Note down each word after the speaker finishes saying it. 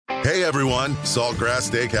Hey everyone, Saltgrass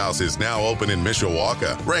Steakhouse is now open in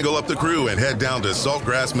Mishawaka. Wrangle up the crew and head down to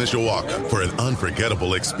Saltgrass Mishawaka for an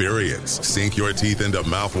unforgettable experience. Sink your teeth into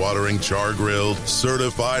mouth-watering char-grilled,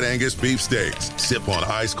 certified Angus beef steaks. Sip on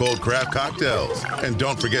ice-cold craft cocktails. And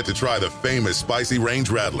don't forget to try the famous spicy range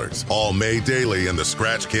rattlers, all made daily in the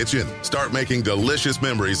Scratch Kitchen. Start making delicious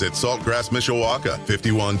memories at Saltgrass Mishawaka,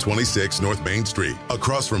 5126 North Main Street,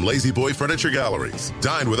 across from Lazy Boy Furniture Galleries.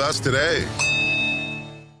 Dine with us today.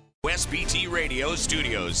 SBT Radio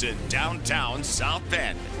Studios in downtown South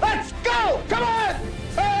Bend. Let's go! Come on!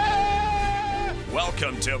 Ah!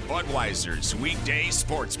 Welcome to Budweiser's Weekday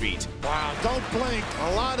Sports Beat. Wow, don't blink.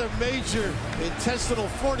 A lot of major intestinal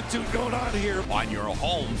fortitude going on here. On your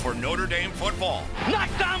home for Notre Dame football.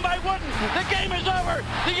 Knocked down by Wooden. The game is over.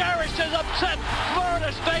 The Irish is upset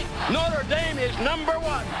Florida State. Notre Dame is number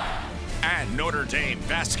one. And Notre Dame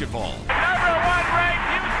basketball. Number one ranked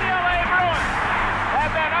UCLA Bruins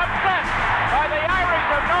have been upset by the Irish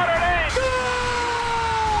of Notre Dame.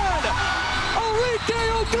 Good! Enrique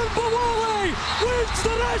Ogunbowale wins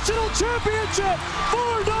the national championship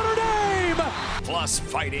for Notre Dame. Plus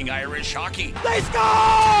Fighting Irish hockey. They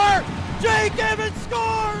score! Jake Evans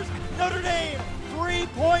scores! Notre Dame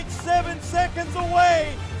 3.7 seconds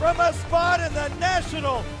away from a spot in the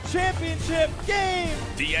national championship game.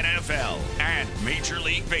 The NFL and Major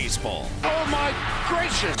League Baseball. Oh my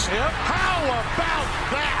gracious! How about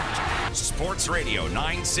that? Sports Radio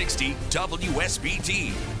 960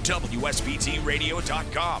 WSBT.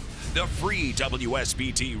 WSBTradio.com. The free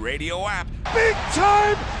WSBT radio app. Big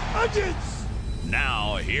time Onions!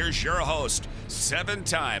 Now, here's your host,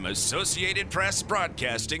 7-time Associated Press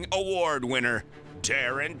Broadcasting Award winner,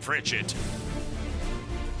 Darren Pritchett.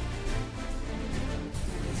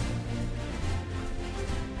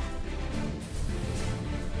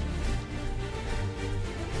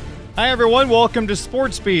 Hi, everyone. Welcome to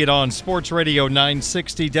Sports Beat on Sports Radio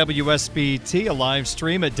 960 WSBT, a live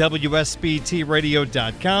stream at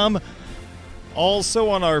WSBTradio.com. Also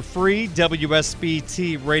on our free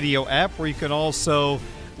WSBT radio app, where you can also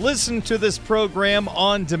listen to this program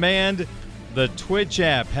on demand. The Twitch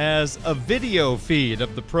app has a video feed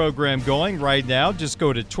of the program going right now. Just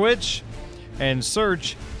go to Twitch and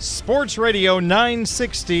search Sports Radio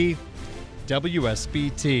 960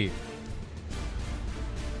 WSBT.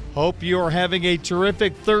 Hope you are having a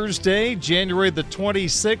terrific Thursday, January the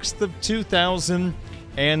 26th of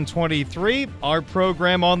 2023. Our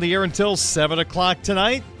program on the air until 7 o'clock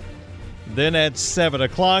tonight. Then at 7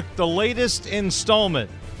 o'clock, the latest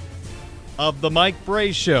installment of the Mike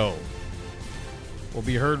Bray Show will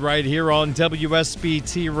be heard right here on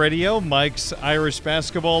WSBT Radio. Mike's Irish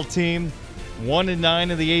basketball team,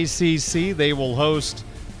 1-9 in the ACC. They will host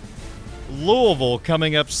Louisville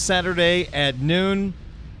coming up Saturday at noon.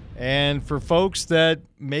 And for folks that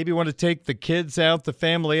maybe want to take the kids out, the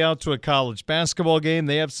family out to a college basketball game,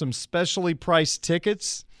 they have some specially priced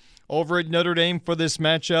tickets over at Notre Dame for this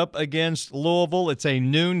matchup against Louisville. It's a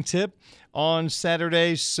noon tip on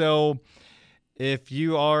Saturday. So if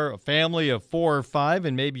you are a family of 4 or 5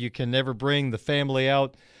 and maybe you can never bring the family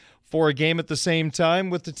out for a game at the same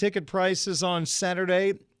time, with the ticket prices on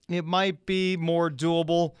Saturday, it might be more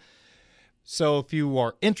doable. So if you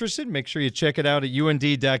are interested, make sure you check it out at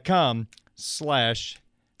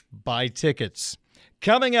und.com/buy tickets.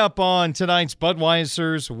 Coming up on tonight's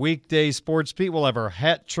Budweiser's Weekday Sports Beat, we'll have our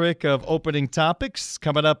hat trick of opening topics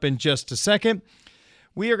coming up in just a second.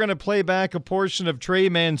 We are going to play back a portion of Trey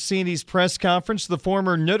Mancini's press conference. The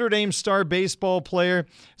former Notre Dame star baseball player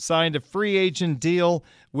signed a free agent deal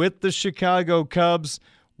with the Chicago Cubs.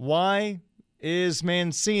 Why is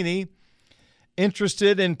Mancini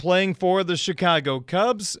interested in playing for the Chicago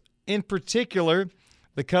Cubs? In particular,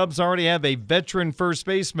 the Cubs already have a veteran first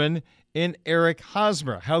baseman in Eric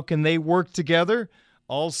Hosmer. How can they work together?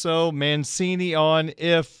 Also, Mancini on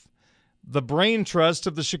if the brain trust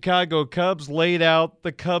of the Chicago Cubs laid out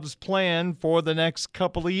the Cubs' plan for the next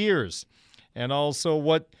couple of years. And also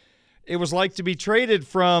what it was like to be traded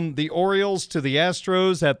from the Orioles to the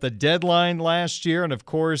Astros at the deadline last year. And, of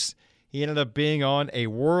course, he ended up being on a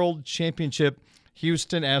world championship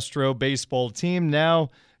Houston Astro baseball team, now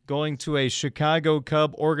going to a Chicago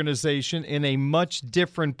Cub organization in a much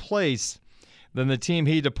different place than the team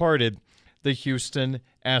he departed, the Houston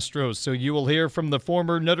Astros. So you will hear from the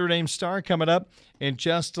former Notre Dame star coming up in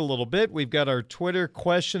just a little bit. We've got our Twitter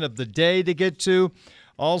question of the day to get to.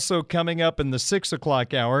 Also coming up in the 6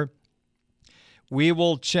 o'clock hour, we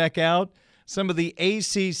will check out some of the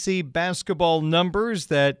ACC basketball numbers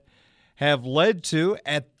that have led to,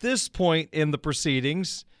 at this point in the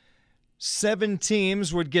proceedings, 7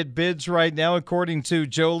 teams would get bids right now, according to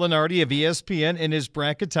Joe Lunardi of ESPN in his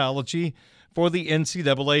bracketology for the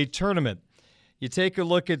NCAA tournament. You take a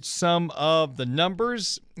look at some of the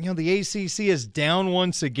numbers. The ACC is down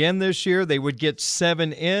once again this year. They would get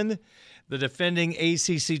 7 in. The defending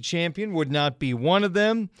ACC champion would not be one of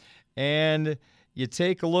them. And you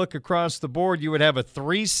take a look across the board, you would have a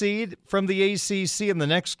 3 seed from the ACC, and the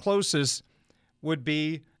next closest would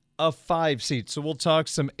be a 5 seed. So we'll talk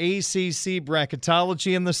some ACC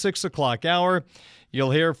bracketology in the 6 o'clock hour.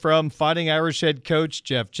 You'll hear from Fighting Irish head coach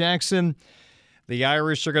Jeff Jackson. The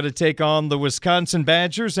Irish are going to take on the Wisconsin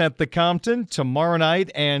Badgers at the Compton tomorrow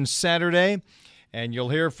night and Saturday. And you'll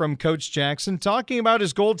hear from Coach Jackson talking about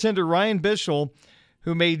his goaltender Ryan Bischel,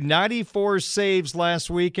 who made 94 saves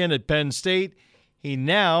last weekend at Penn State. He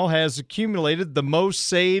now has accumulated the most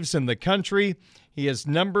saves in the country. He is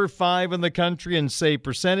number 5 in the country in save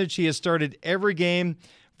percentage. He has started every game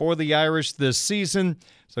for the Irish this season.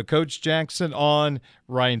 So Coach Jackson on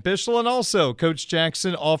Ryan Bischel. And also Coach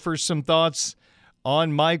Jackson offers some thoughts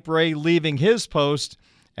on Mike Brey leaving his post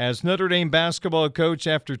as Notre Dame basketball coach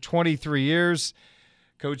after 23 years.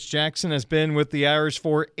 Coach Jackson has been with the Irish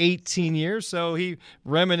for 18 years, so he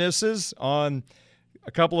reminisces on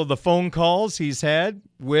a couple of the phone calls he's had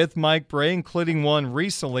with Mike Brey, including one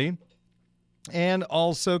recently, and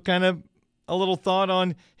also kind of a little thought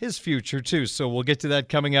on his future, too. So we'll get to that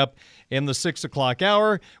coming up in the 6 o'clock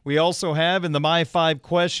hour. We also have in the My 5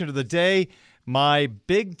 question of the day, my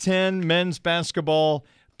Big Ten men's basketball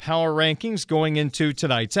power rankings going into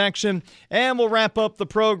tonight's action. And we'll wrap up the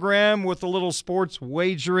program with a little sports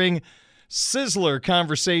wagering sizzler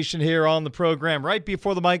conversation here on the program right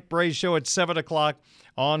before the Mike Brey Show at 7 o'clock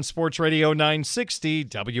on Sports Radio 960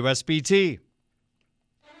 WSBT.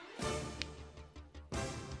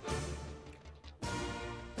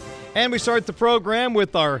 And we start the program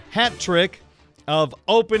with our hat trick of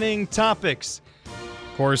opening topics.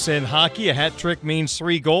 Of course, in hockey, a hat trick means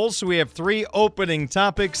 3 goals, so we have 3 opening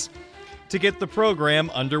topics to get the program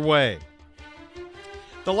underway.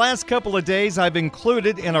 The last couple of days, I've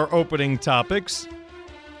included in our opening topics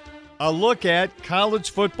a look at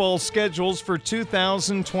college football schedules for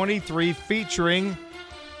 2023 featuring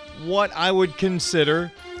what I would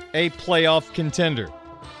consider a playoff contender.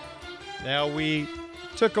 Now, we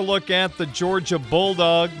took a look at the Georgia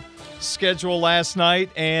Bulldog schedule last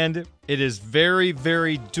night, and it is very,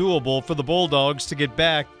 very doable for the Bulldogs to get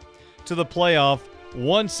back to the playoff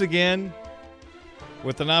once again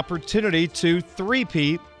with an opportunity to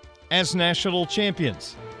three-peat as national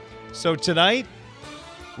champions. So tonight,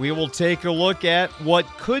 we will take a look at what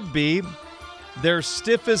could be their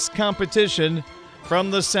stiffest competition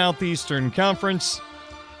from the Southeastern Conference,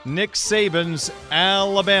 Nick Saban's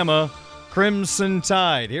Alabama Crimson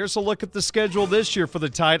Tide. Here's a look at the schedule this year for the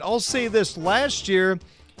Tide. I'll say this, last year,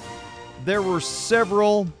 there were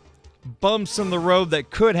several bumps in the road that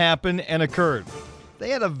could happen and occurred.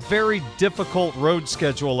 They had a very difficult road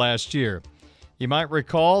schedule last year. You might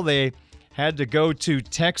recall they had to go to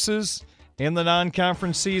Texas in the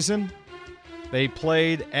non-conference season. They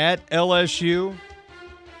played at LSU.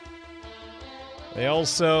 They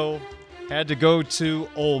also had to go to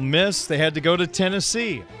Ole Miss. They had to go to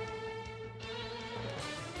Tennessee.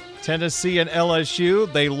 Tennessee and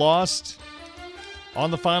LSU, they lost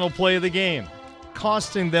on the final play of the game,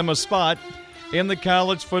 costing them a spot in the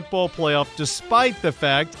college football playoff, despite the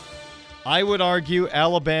fact, I would argue,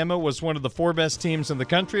 Alabama was one of the 4 best teams in the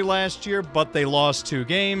country last year, but they lost 2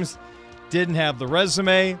 games, didn't have the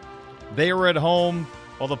resume. They were at home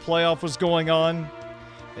while the playoff was going on.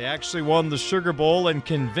 They actually won the Sugar Bowl in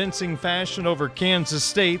convincing fashion over Kansas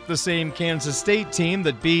State, the same Kansas State team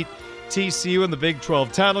that beat TCU in the Big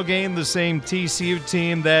 12 title game, the same TCU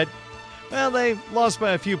team that, well, they lost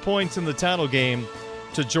by a few points in the title game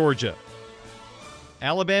to Georgia.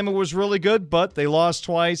 Alabama was really good, but they lost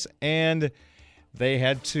twice, and they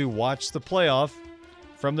had to watch the playoff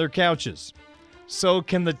from their couches. So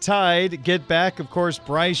can the Tide get back? Of course,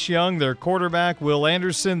 Bryce Young, their quarterback, Will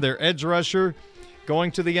Anderson, their edge rusher,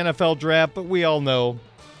 going to the NFL draft, but we all know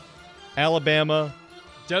Alabama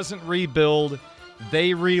doesn't rebuild.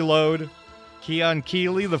 They reload. Keon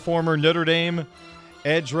Keeley, the former Notre Dame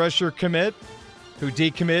edge rusher commit, who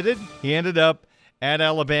decommitted, he ended up at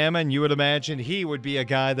Alabama, and you would imagine he would be a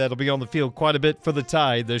guy that'll be on the field quite a bit for the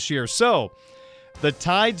Tide this year. So, the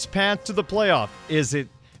Tide's path to the playoff, is it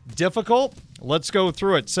difficult? Let's go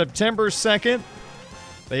through it. September 2nd,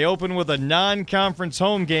 they open with a non-conference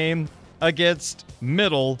home game against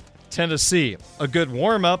Middle Tennessee. A good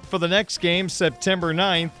warm-up for the next game, September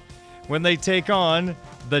 9th, when they take on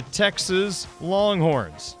the Texas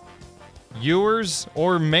Longhorns. Ewers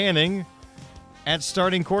or Manning at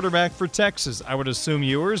starting quarterback for Texas. I would assume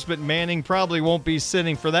Ewers, but Manning probably won't be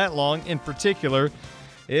sitting for that long, in particular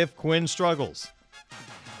if Quinn struggles.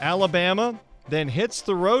 Alabama then hits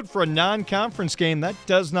the road for a non-conference game. That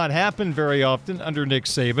does not happen very often under Nick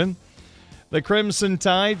Saban. The Crimson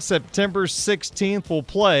Tide, September 16th, will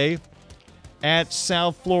play at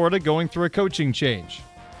South Florida, going through a coaching change.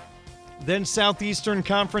 Then Southeastern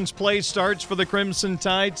Conference play starts for the Crimson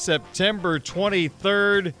Tide, September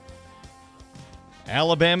 23rd.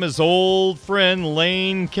 Alabama's old friend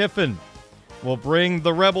Lane Kiffin will bring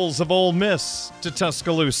the Rebels of Ole Miss to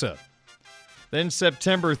Tuscaloosa. Then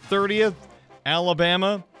September 30th,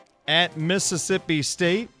 Alabama at Mississippi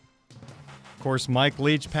State. Of course, Mike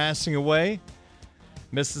Leach passing away.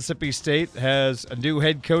 Mississippi State has a new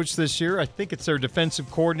head coach this year. I think it's their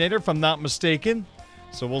defensive coordinator, if I'm not mistaken.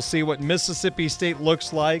 So we'll see what Mississippi State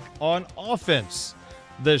looks like on offense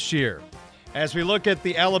this year. As we look at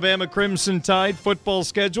the Alabama Crimson Tide football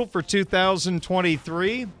schedule for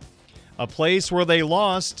 2023, a place where they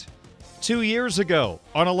lost 2 years ago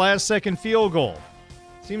on a last-second field goal.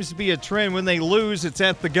 Seems to be a trend. When they lose, it's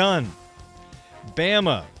at the gun.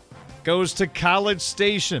 Bama goes to College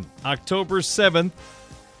Station October 7th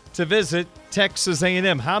to visit Texas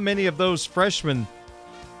A&M. How many of those freshmen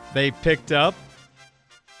they picked up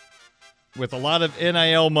with a lot of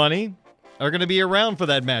NIL money are going to be around for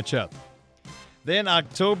that matchup? Then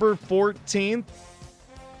October 14th,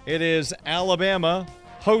 it is Alabama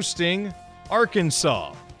hosting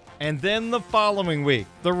Arkansas. And then the following week,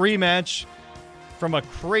 the rematch from a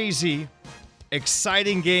crazy,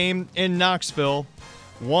 exciting game in Knoxville,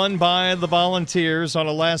 won by the Volunteers on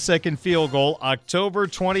a last-second field goal, October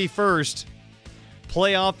 21st.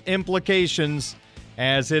 Playoff implications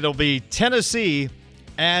as it'll be Tennessee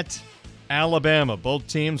at Alabama, both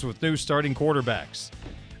teams with new starting quarterbacks.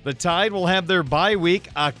 The Tide will have their bye week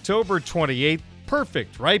October 28th,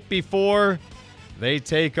 perfect, right before they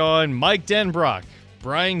take on Mike Denbrock,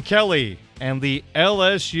 Brian Kelly, and the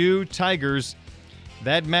LSU Tigers.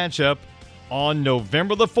 That matchup on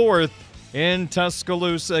November the 4th in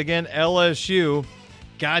Tuscaloosa. Again, LSU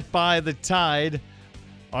got by the Tide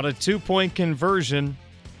on a 2-point conversion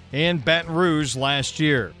in Baton Rouge last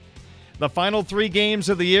year. The final 3 games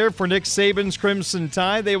of the year for Nick Saban's Crimson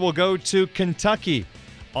Tide, they will go to Kentucky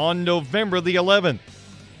on November the 11th.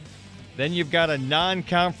 Then you've got a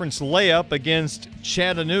non-conference layup against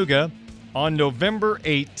Chattanooga on November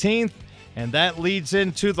 18th, and that leads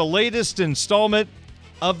into the latest installment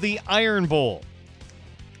of the Iron Bowl,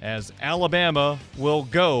 as Alabama will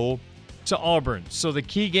go to Auburn. So the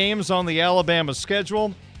key games on the Alabama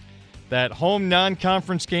schedule, that home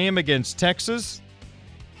non-conference game against Texas,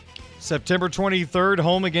 September 23rd,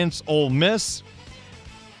 home against Ole Miss.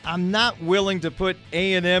 I'm not willing to put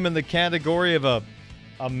A&M in the category of a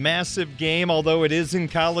massive game, although it is in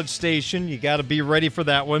College Station. You got to be ready for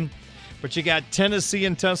that one. But you got Tennessee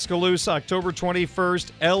and Tuscaloosa, October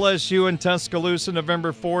 21st, LSU and Tuscaloosa,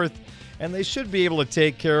 November 4th, and they should be able to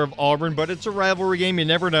take care of Auburn, but it's a rivalry game. You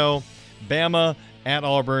never know. Bama at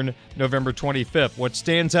Auburn, November 25th. What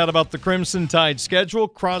stands out about the Crimson Tide schedule,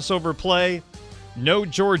 crossover play, no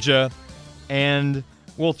Georgia, and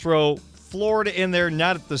we'll throw Florida in there,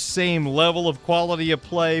 not at the same level of quality of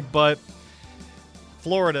play, but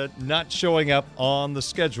Florida not showing up on the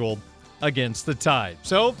schedule against the Tide.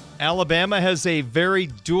 So Alabama has a very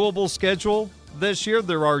doable schedule this year.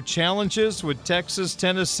 There are challenges with Texas,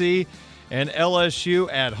 Tennessee, and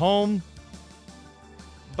LSU at home,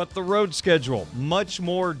 but the road schedule much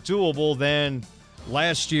more doable than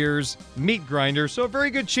last year's meat grinder. So a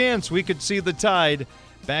very good chance we could see the Tide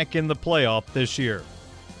back in the playoff this year.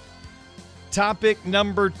 Topic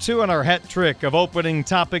number 2 on our hat trick of opening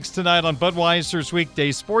topics tonight on Budweiser's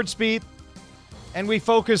Weekday Sports Beat, and we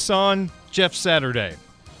focus on Jeff Saturday,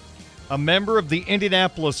 a member of the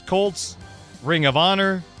Indianapolis Colts, Ring of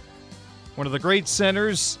Honor, one of the great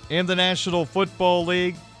centers in the National Football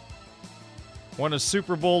League, won a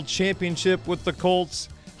Super Bowl championship with the Colts,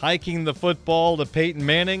 hiking the football to Peyton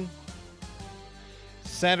Manning.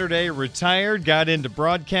 Saturday retired, got into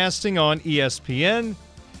broadcasting on ESPN,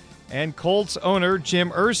 and Colts owner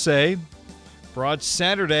Jim Irsay brought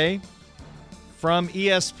Saturday from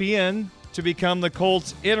ESPN to become the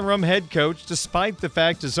Colts' interim head coach, despite the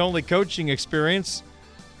fact his only coaching experience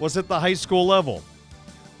was at the high school level.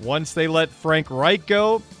 Once they let Frank Reich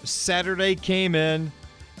go, Saturday came in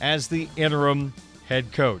as the interim head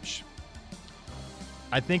coach.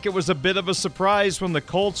 I think it was a bit of a surprise when the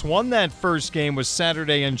Colts won that first game with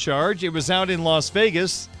Saturday in charge. It was out in Las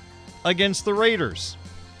Vegas against the Raiders.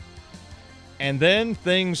 And then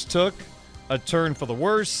things took a turn for the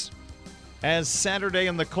worse as Saturday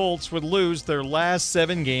and the Colts would lose their last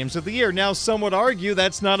 7 games of the year. Now, some would argue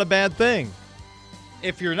that's not a bad thing.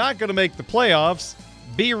 If you're not going to make the playoffs,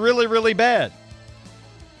 be really, really bad,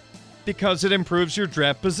 because it improves your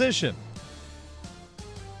draft position.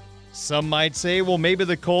 Some might say, well, maybe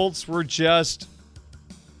the Colts were just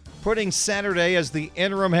putting Saturday as the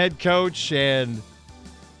interim head coach and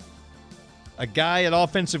a guy at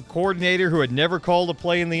offensive coordinator who had never called a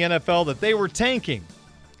play in the NFL, that they were tanking.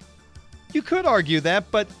 You could argue that,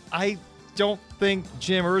 but I don't think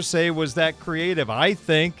Jim Irsay was that creative. I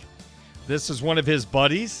think this is one of his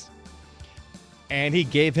buddies, and he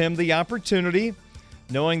gave him the opportunity,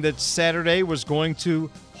 knowing that Saturday was going to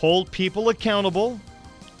hold people accountable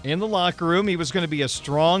in the locker room. He was going to be a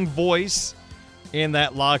strong voice in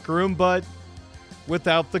that locker room, but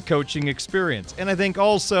without the coaching experience. And I think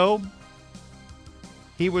also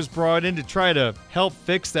he was brought in to try to help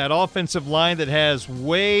fix that offensive line that has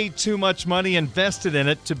way too much money invested in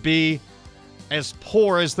it to be as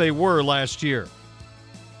poor as they were last year.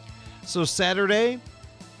 So Saturday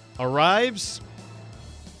arrives,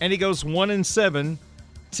 and he goes 1-7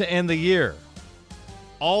 to end the year.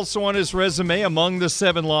 Also on his resume, among the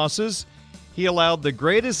 7 losses, he allowed the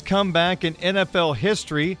greatest comeback in NFL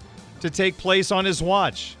history to take place on his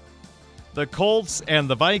watch. The Colts and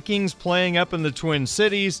the Vikings playing up in the Twin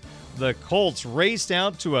Cities. The Colts raced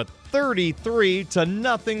out to a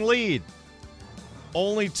 33-0 lead,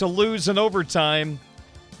 only to lose in overtime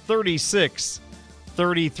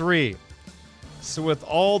 36-33. So with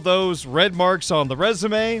all those red marks on the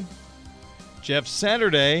resume, Jeff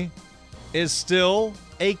Saturday is still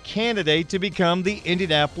a candidate to become the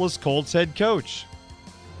Indianapolis Colts head coach.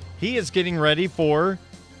 He is getting ready for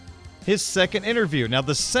his second interview. Now,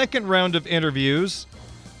 the second round of interviews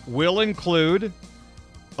will include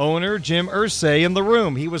owner Jim Irsay in the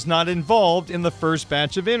room. He was not involved in the first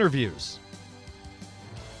batch of interviews.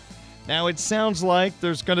 Now, it sounds like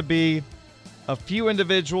there's going to be a few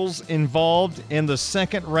individuals involved in the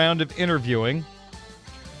second round of interviewing.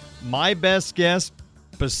 My best guess,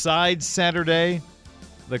 besides Saturday,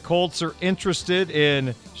 the Colts are interested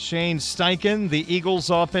in Shane Steichen, the Eagles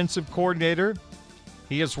offensive coordinator.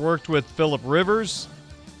 He has worked with Phillip Rivers,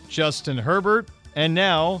 Justin Herbert, and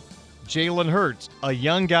now Jalen Hurts, a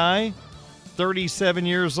young guy, 37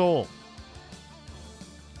 years old.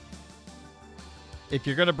 If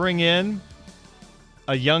you're going to bring in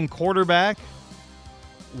a young quarterback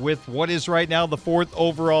with what is right now the 4th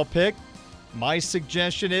overall pick, my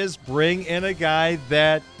suggestion is bring in a guy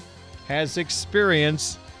that has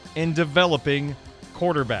experience in developing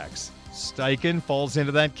quarterbacks. Steichen falls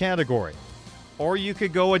into that category. Or you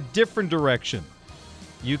could go a different direction.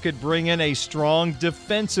 You could bring in a strong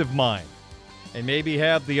defensive mind and maybe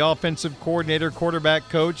have the offensive coordinator, quarterback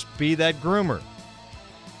coach be that groomer.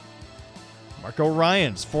 Marco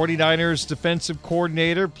Ryans, 49ers defensive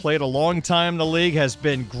coordinator, played a long time in the league, has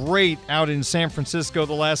been great out in San Francisco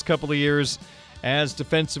the last couple of years as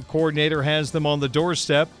defensive coordinator, has them on the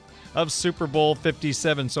doorstep of Super Bowl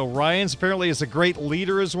 57. So Ryans apparently is a great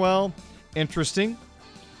leader as well. Interesting.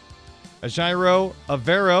 Ejiro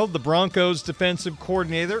Evero, the Broncos defensive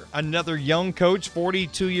coordinator, another young coach,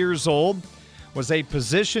 42 years old, was a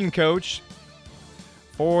position coach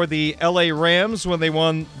for the LA Rams when they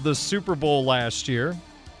won the Super Bowl last year.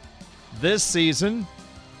 This season,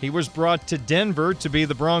 he was brought to Denver to be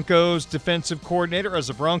the Broncos defensive coordinator.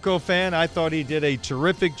 As a Bronco fan, I thought he did a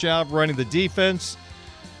terrific job running the defense.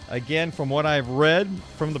 Again, from what I've read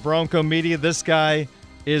from the Bronco media, this guy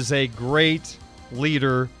is a great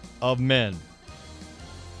leader of men.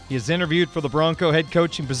 He is interviewed for the Bronco head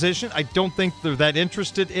coaching position. I don't think they're that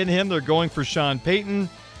interested in him. They're going for Sean Payton.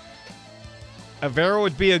 Evero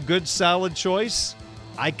would be a good, solid choice.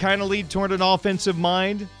 I kind of lead toward an offensive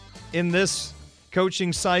mind in this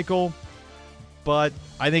coaching cycle, but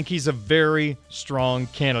I think he's a very strong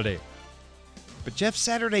candidate. But Jeff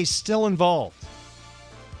Saturday's still involved.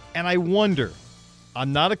 And I wonder,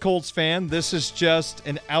 I'm not a Colts fan. This is just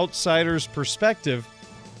an outsider's perspective.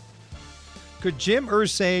 Could Jim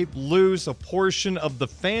Irsay lose a portion of the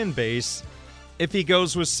fan base if he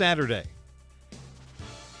goes with Saturday?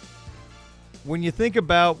 When you think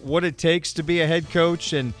about what it takes to be a head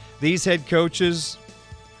coach, and these head coaches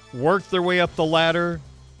work their way up the ladder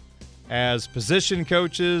as position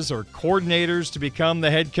coaches or coordinators to become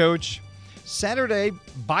the head coach, Saturday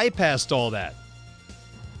bypassed all that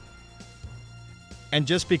and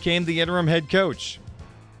just became the interim head coach.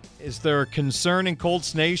 Is there a concern in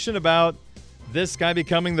Colts Nation about this guy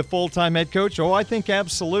becoming the full-time head coach? Oh, I think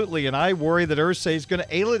absolutely, and I worry that Irsay is going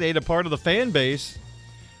to alienate a part of the fan base,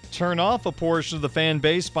 turn off a portion of the fan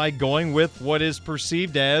base by going with what is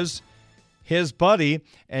perceived as his buddy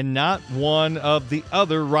and not one of the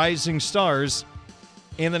other rising stars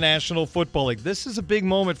in the National Football League. This is a big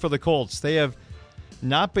moment for the Colts. They have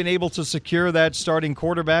not been able to secure that starting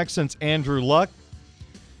quarterback since Andrew Luck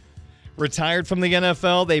retired from the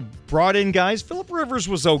NFL. They brought in guys. Phillip Rivers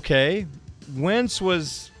was okay. Wentz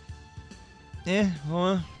was,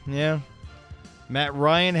 yeah. Matt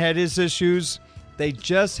Ryan had his issues. They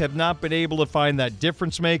just have not been able to find that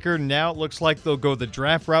difference maker. Now it looks like they'll go the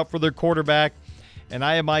draft route for their quarterback. And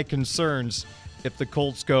I have my concerns if the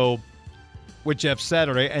Colts go with Jeff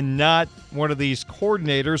Saturday and not one of these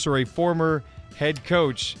coordinators or a former head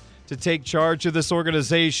coach to take charge of this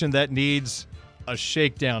organization that needs a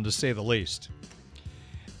shakedown, to say the least.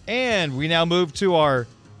 And we now move to our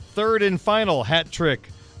third and final hat trick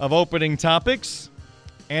of opening topics,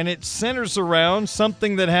 and it centers around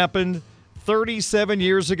something that happened 37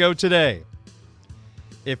 years ago today.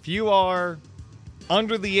 If you are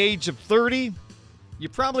under the age of 30, you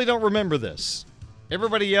probably don't remember this.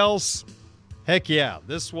 Everybody else, heck yeah,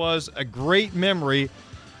 this was a great memory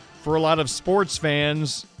for a lot of sports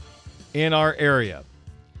fans in our area.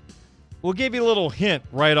 We'll give you a little hint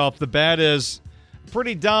right off the bat as a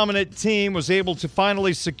pretty dominant team was able to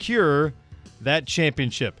finally secure that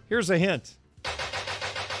championship. Here's a hint.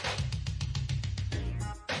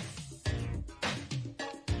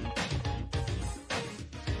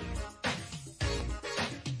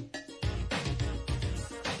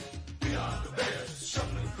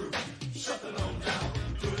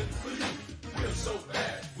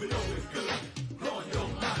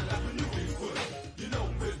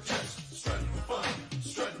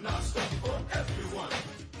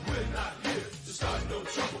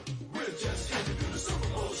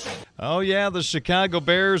 Oh, yeah, the Chicago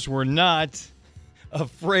Bears were not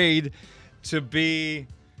afraid to be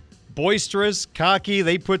boisterous, cocky.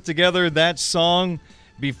 They put together that song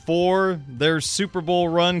before their Super Bowl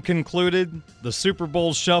run concluded. The Super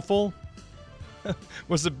Bowl Shuffle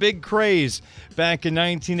was a big craze back in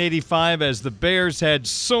 1985 as the Bears had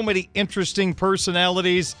so many interesting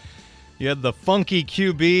personalities. You had the funky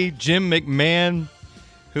QB, Jim McMahon,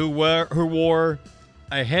 who wore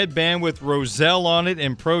a headband with Rozelle on it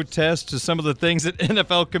in protest to some of the things that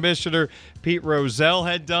NFL Commissioner Pete Rozelle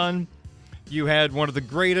had done. You had one of the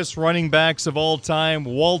greatest running backs of all time,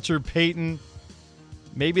 Walter Payton,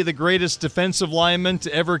 maybe the greatest defensive lineman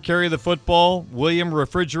to ever carry the football, William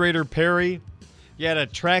Refrigerator Perry. You had a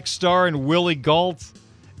track star in Willie Gault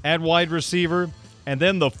at wide receiver. And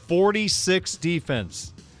then the 46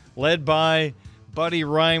 defense, led by Buddy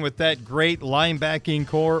Ryan with that great linebacking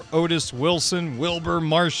core, Otis Wilson, Wilbur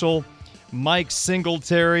Marshall, Mike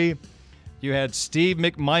Singletary. You had Steve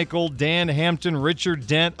McMichael, Dan Hampton, Richard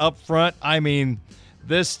Dent up front. I mean,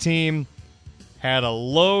 this team had a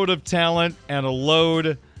load of talent and a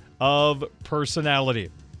load of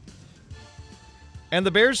personality. And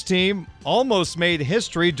the Bears team almost made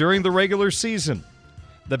history during the regular season.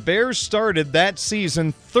 The Bears started that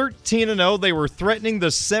season 13-0. They were threatening the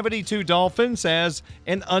 72 Dolphins as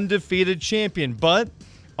an undefeated champion. But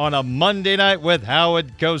on a Monday night with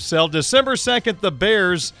Howard Cosell, December 2nd, the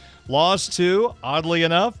Bears lost to, oddly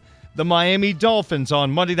enough, the Miami Dolphins on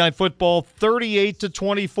Monday Night Football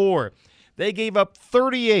 38-24. They gave up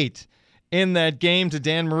 38 in that game to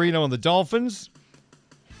Dan Marino and the Dolphins.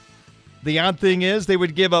 The odd thing is they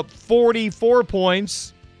would give up 44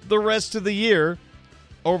 points the rest of the year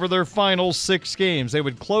over their final 6 games. They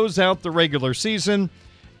would close out the regular season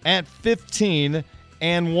at 15-1.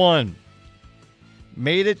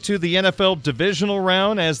 Made it to the NFL divisional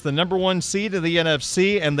round as the number 1 seed of the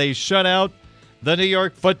NFC, and they shut out the New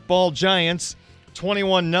York Football Giants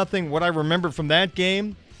 21-0. What I remember from that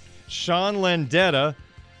game, Sean Landeta,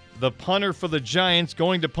 the punter for the Giants,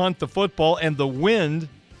 going to punt the football, and the wind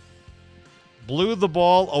blew the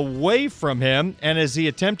ball away from him, and as he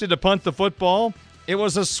attempted to punt the football, it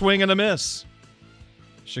was a swing and a miss.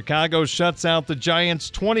 Chicago shuts out the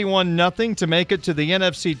Giants 21-0 to make it to the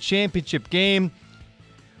NFC Championship game,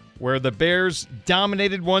 where the Bears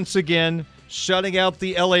dominated once again, shutting out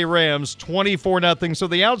the LA Rams 24-0. So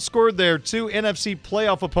they outscored their 2 NFC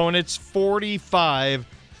playoff opponents 45-0.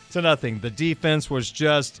 The defense was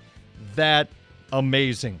just that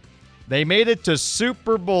amazing. They made it to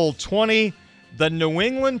Super Bowl 20. The New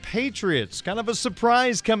England Patriots, kind of a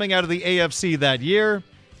surprise coming out of the AFC that year.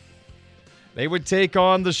 They would take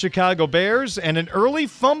on the Chicago Bears, and an early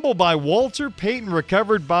fumble by Walter Payton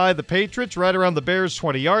recovered by the Patriots right around the Bears'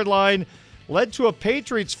 20-yard line led to a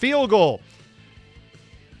Patriots field goal.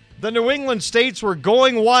 The New England States were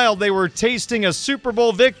going wild. They were tasting a Super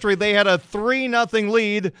Bowl victory. They had a 3-0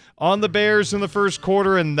 lead on the Bears in the first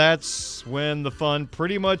quarter, and that's when the fun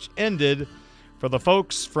pretty much ended for the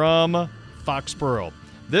folks from Foxborough.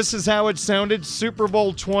 This is how it sounded, Super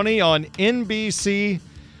Bowl 20 on NBC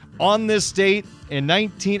on this date in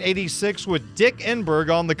 1986 with Dick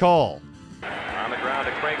Enberg on the call. On the ground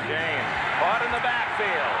to Craig James. Caught in the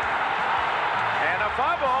backfield. And a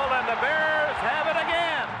fumble, and the Bears have it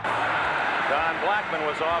again. Don Blackman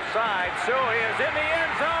was offside. Suey is in the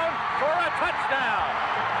end zone for a touchdown.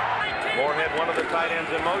 Moorhead, one of the tight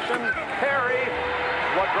ends in motion. Perry,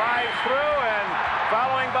 what drives through, and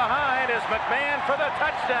following behind is McMahon for the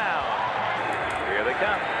touchdown. Here they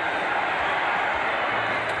come.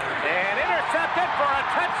 And intercepted for a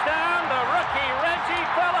touchdown, the rookie Reggie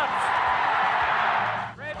Phillips.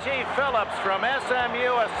 Reggie Phillips from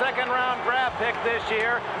SMU, a second-round draft pick this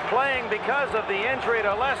year, playing because of the injury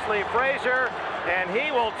to Leslie Frazier, and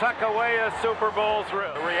he will tuck away a Super Bowl through.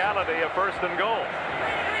 The reality of first and goal.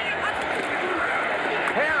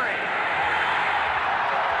 Perry.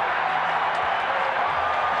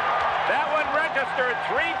 That one registered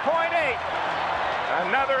 3.8.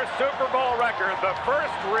 Another Super Bowl record, the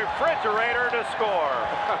first refrigerator to score.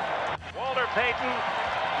 Walter Payton,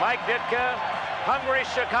 Mike Ditka, hungry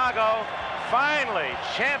Chicago, finally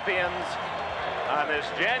champions on this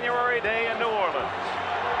January day in New Orleans.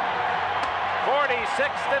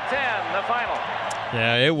 46-10, the final.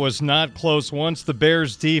 Yeah, it was not close. Once the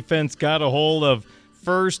Bears defense got a hold of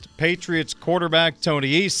first Patriots quarterback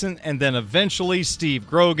Tony Eason and then eventually Steve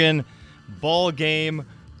Grogan, ball game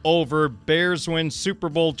over. Bears win Super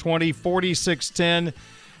Bowl 20, 46-10.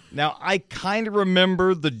 Now, I kind of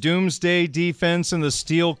remember the Doomsday defense and the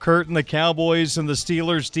Steel Curtain, the Cowboys and the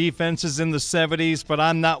Steelers defenses in the 70s, but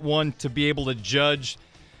I'm not one to be able to judge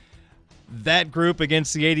that group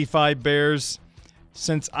against the 85 Bears.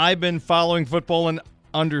 Since I've been following football and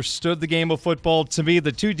understood the game of football, to me,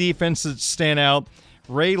 the two defenses that stand out,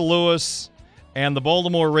 Ray Lewis and the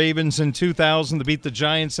Baltimore Ravens in 2000 to beat the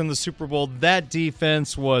Giants in the Super Bowl, that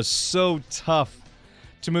defense was so tough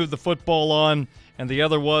to move the football on. And the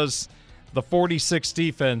other was the 46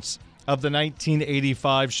 defense of the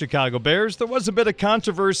 1985 Chicago Bears. There was a bit of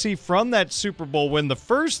controversy from that Super Bowl win. The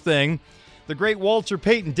first thing, the great Walter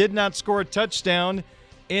Payton did not score a touchdown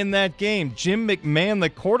in that game. Jim McMahon, the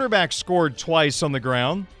quarterback, scored twice on the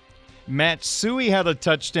ground. Matt Suey had a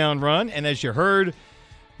touchdown run. And as you heard,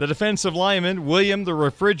 the defensive lineman, William the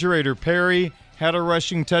Refrigerator Perry, had a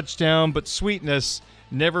rushing touchdown, but Sweetness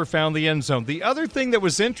never found the end zone. The other thing that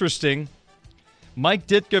was interesting, Mike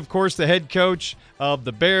Ditka, of course, the head coach of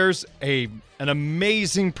the Bears, an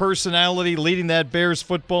amazing personality leading that Bears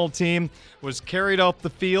football team, was carried off the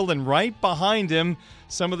field, and right behind him,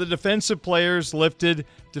 some of the defensive players lifted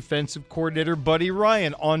defensive coordinator Buddy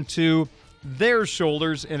Ryan onto their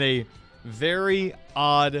shoulders in a very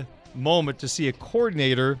odd moment to see a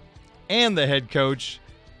coordinator and the head coach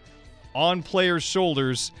on players'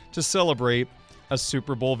 shoulders to celebrate a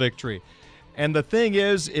Super Bowl victory. And the thing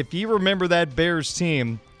is, if you remember that Bears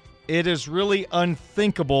team, it is really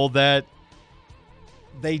unthinkable that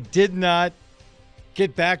they did not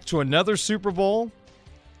get back to another Super Bowl,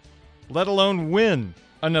 let alone win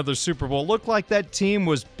another Super Bowl. Looked like that team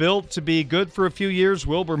was built to be good for a few years.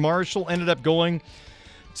 Wilbur Marshall ended up going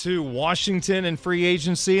to Washington in free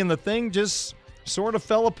agency, and the thing just sort of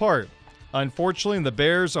fell apart. Unfortunately, the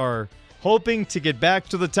Bears are hoping to get back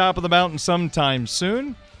to the top of the mountain sometime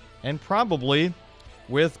soon, and probably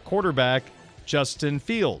with quarterback Justin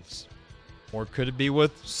Fields. Or could it be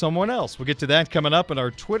with someone else? We'll get to that coming up in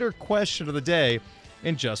our Twitter question of the day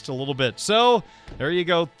in just a little bit. So there you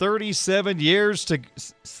go, 37 years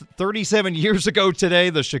ago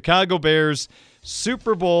today, the Chicago Bears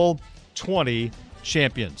Super Bowl 20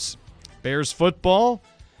 champions. Bears football,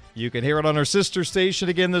 you can hear it on our sister station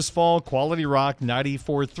again this fall, Quality Rock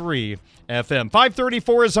 94.3 FM.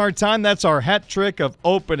 5:34 is our time. That's our hat trick of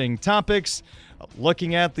opening topics.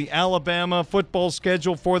 Looking at the Alabama football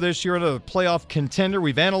schedule for this year, another playoff contender.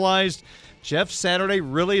 We've analyzed Jeff Saturday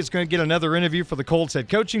really is going to get another interview for the Colts head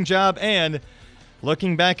coaching job. And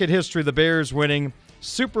looking back at history, the Bears winning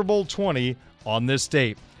Super Bowl 20 on this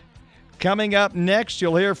date. Coming up next,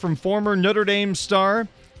 you'll hear from former Notre Dame star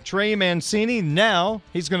Trey Mancini. Now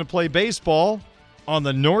he's going to play baseball on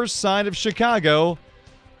the north side of Chicago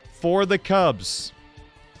for the Cubs.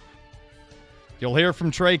 You'll hear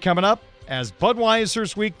from Trey coming up as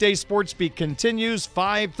Budweiser's Weekday Sports Beat continues,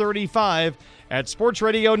 5:35 at Sports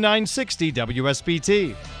Radio 960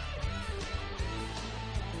 WSBT.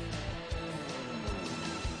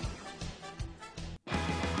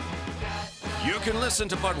 You can listen Listen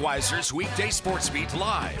to Budweiser's weekday sports beat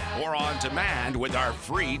live or on demand with our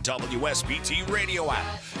free WSBT radio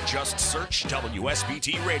app. Just search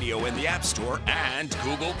WSBT Radio in the App Store and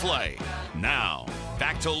Google Play. Now,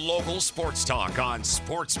 back to local sports talk on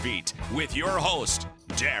Sports Beat with your host,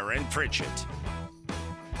 Darren Pritchett.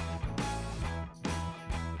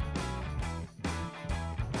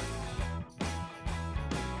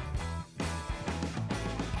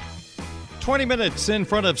 "20 minutes in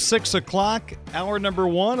front of 6 o'clock. Hour number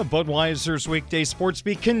one of Budweiser's weekday sports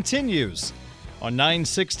beat continues on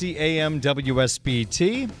 960 AM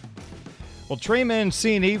WSBT. Well, Trey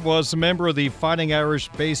Mancini was a member of the Fighting Irish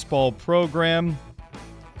baseball program.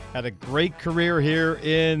 Had a great career here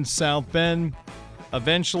in South Bend.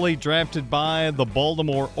 Eventually drafted by the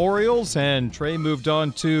Baltimore Orioles, and Trey moved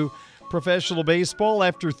on to professional baseball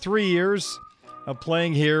after 3 years of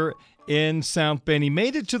playing here in South Bend. He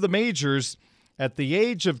made it to the majors at the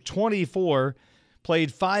age of 24,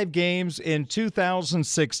 played 5 games in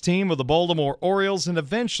 2016 with the Baltimore Orioles, and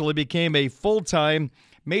eventually became a full-time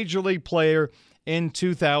major league player in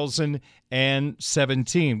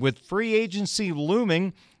 2017. With free agency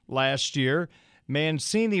looming last year,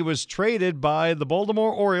 Mancini was traded by the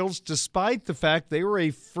Baltimore Orioles despite the fact they were a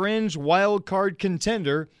fringe wild card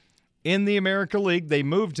contender in the American League. They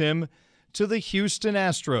moved him to the Houston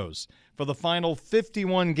Astros for the final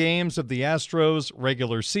 51 games of the Astros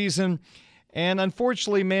regular season. And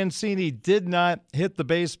unfortunately, Mancini did not hit the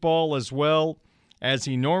baseball as well as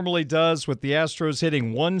he normally does, with the Astros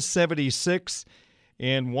hitting 176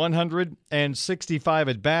 in 165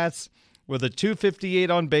 at-bats with a 258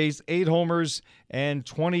 on base, 8 homers, and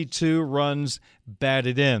 22 runs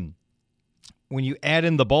batted in. When you add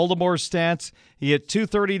in the Baltimore stats, he hit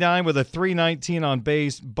 239 with a 319 on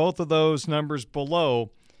base, both of those numbers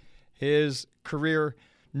below his career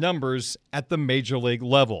numbers at the major league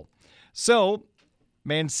level. So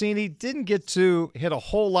Mancini didn't get to hit a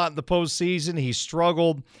whole lot in the postseason. He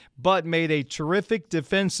struggled, but made a terrific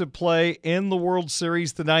defensive play in the World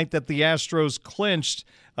Series the night that the Astros clinched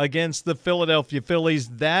against the Philadelphia Phillies.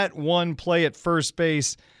 That one play at first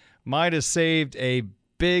base might have saved a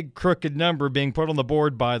big crooked number being put on the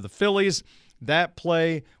board by the Phillies. That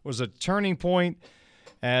play was a turning point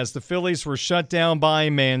as the Phillies were shut down by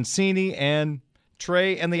Mancini, and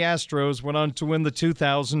Trey and the Astros went on to win the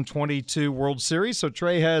 2022 World Series. So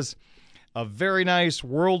Trey has a very nice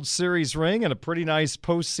World Series ring and a pretty nice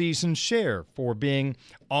postseason share for being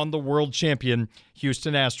on the world champion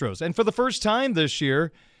Houston Astros. And for the first time this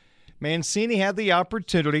year, Mancini had the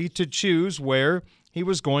opportunity to choose where he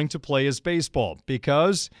was going to play his baseball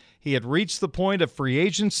because he had reached the point of free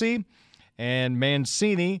agency, and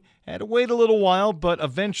Mancini had to wait a little while, but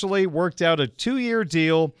eventually worked out a 2-year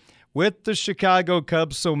deal with the Chicago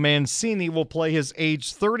Cubs. So Mancini will play his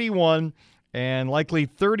age 31 and likely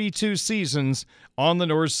 32 seasons on the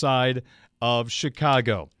north side of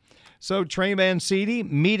Chicago. So Trey Mancini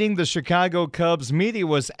meeting the Chicago Cubs media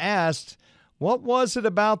was asked, what was it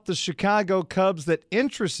about the Chicago Cubs that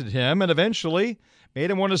interested him and eventually made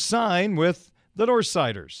him want to sign with the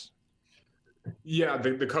Northsiders? Yeah,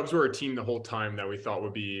 the Cubs were a team the whole time that we thought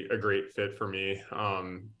would be a great fit for me.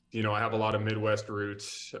 You know, I have a lot of Midwest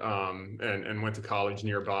roots and went to college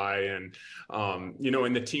nearby. And, you know,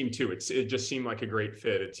 and the team, too, it just seemed like a great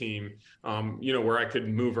fit, a team, you know, where I could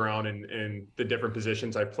move around in the different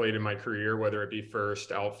positions I played in my career, whether it be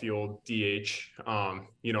first, outfield, DH.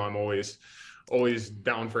 You know, I'm always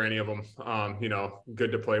down for any of them. You know,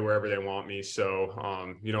 good to play wherever they want me.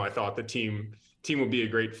 So, you know, I thought the team would be a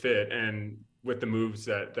great fit. And with the moves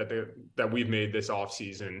that we've made this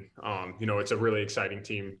offseason, you know, it's a really exciting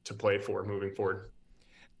team to play for moving forward.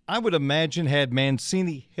 I would imagine had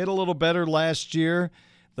Mancini hit a little better last year,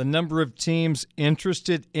 the number of teams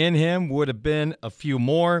interested in him would have been a few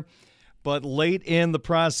more. But late in the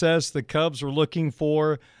process, the Cubs were looking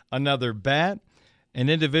for another bat, an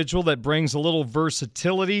individual that brings a little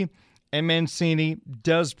versatility, and Mancini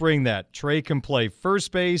does bring that. Trey can play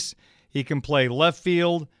first base, he can play left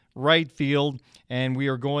field, right field, and we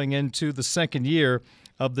are going into the second year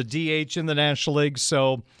of the DH in the National League,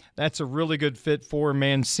 so that's a really good fit for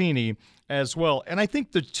Mancini as well. And I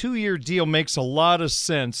think the 2-year deal makes a lot of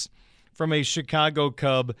sense from a Chicago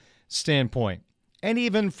Cub standpoint, and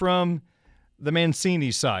even from the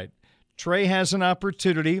Mancini side. Trey has an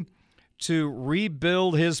opportunity to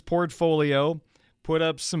rebuild his portfolio, put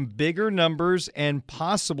up some bigger numbers, and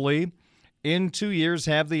possibly in 2 years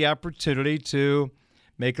have the opportunity to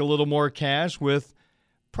make a little more cash with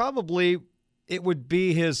probably it would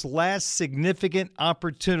be his last significant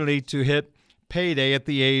opportunity to hit payday at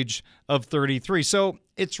the age of 33. So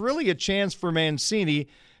it's really a chance for Mancini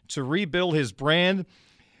to rebuild his brand.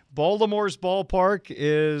 Baltimore's ballpark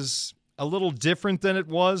is a little different than it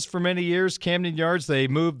was for many years. Camden Yards, they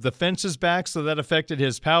moved the fences back, so that affected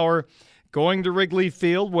his power. Going to Wrigley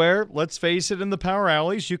Field, where, let's face it, in the power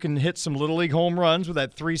alleys, you can hit some Little League home runs with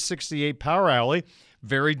that 368 power alley.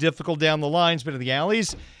 Very difficult down the lines, but in the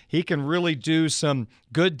alleys, he can really do some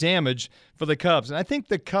good damage for the Cubs. And I think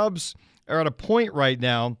the Cubs are at a point right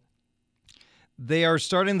now, they are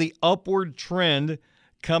starting the upward trend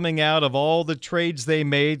coming out of all the trades they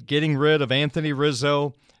made, getting rid of Anthony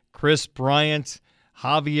Rizzo, Chris Bryant,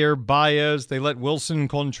 Javier Baez. They let Wilson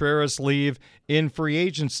Contreras leave in free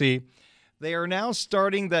agency. They are now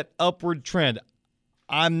starting that upward trend.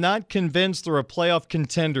 I'm not convinced they're a playoff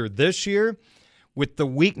contender this year. With the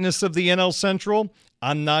weakness of the NL Central,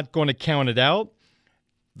 I'm not going to count it out.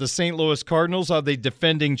 The St. Louis Cardinals are the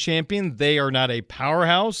defending champion. They are not a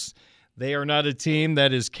powerhouse. They are not a team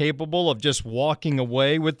that is capable of just walking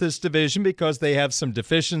away with this division because they have some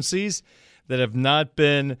deficiencies that have not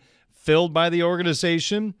been filled by the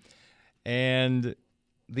organization. And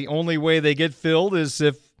the only way they get filled is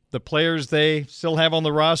if the players they still have on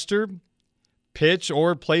the roster pitch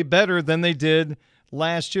or play better than they did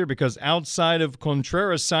last year, because outside of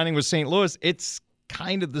Contreras signing with St. Louis, it's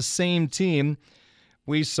kind of the same team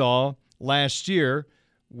we saw last year,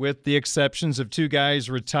 with the exceptions of two guys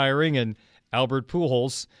retiring and Albert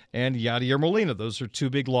Pujols and Yadier Molina. Those are two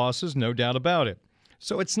big losses, no doubt about it.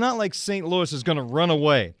 So it's not like St. Louis is going to run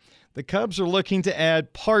away. The Cubs are looking to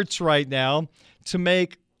add parts right now to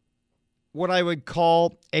make what I would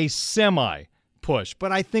call a semi-push.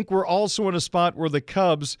 But I think we're also in a spot where the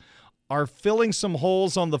Cubs are filling some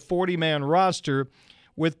holes on the 40-man roster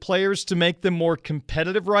with players to make them more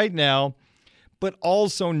competitive right now, but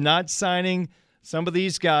also not signing some of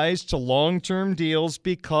these guys to long-term deals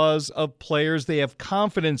because of players they have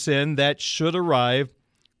confidence in that should arrive,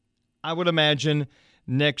 I would imagine,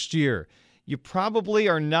 next year. You probably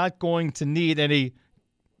are not going to need any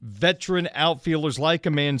veteran outfielders like a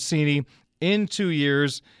Mancini in 2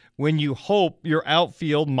 years, when you hope your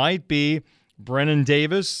outfield might be Brennan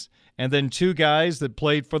Davis and then two guys that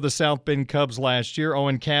played for the South Bend Cubs last year,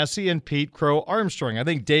 Owen Cassie and Pete Crow Armstrong. I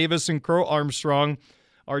think Davis and Crow Armstrong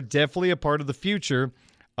are definitely a part of the future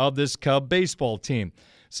of this Cub baseball team.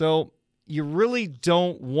 So you really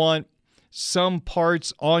don't want some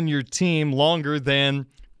parts on your team longer than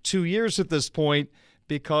 2 years at this point,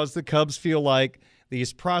 because the Cubs feel like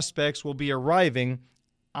these prospects will be arriving,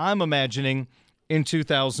 I'm imagining, in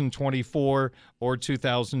 2024 or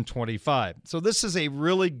 2025. So this is a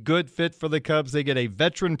really good fit for the Cubs. They get a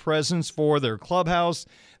veteran presence for their clubhouse.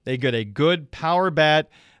 They get a good power bat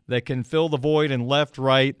that can fill the void in left,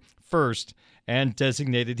 right, first, and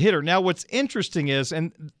designated hitter. Now, what's interesting is,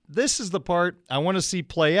 and this is the part I want to see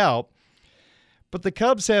play out, but the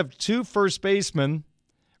Cubs have two first basemen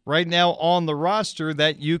right now on the roster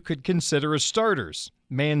that you could consider as starters,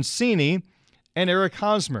 Mancini and Eric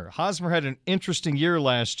Hosmer. Hosmer had an interesting year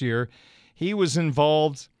last year. He was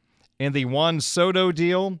involved in the Juan Soto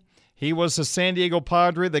deal. He was a San Diego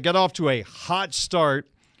Padre that got off to a hot start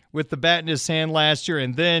with the bat in his hand last year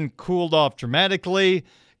and then cooled off dramatically,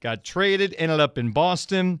 got traded, ended up in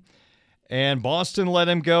Boston, and Boston let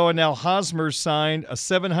him go, and now Hosmer signed a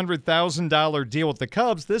 $700,000 deal with the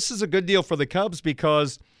Cubs. This is a good deal for the Cubs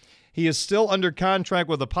because he is still under contract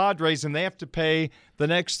with the Padres, and they have to pay the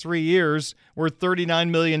next 3 years worth $39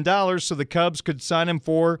 million, so the Cubs could sign him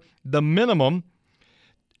for the minimum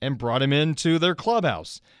and brought him into their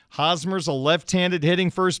clubhouse. Hosmer's a left-handed hitting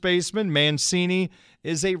first baseman. Mancini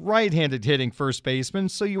is a right-handed hitting first baseman,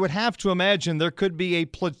 so you would have to imagine there could be a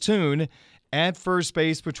platoon at first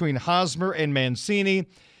base between Hosmer and Mancini.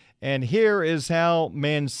 And here is how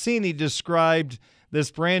Mancini described this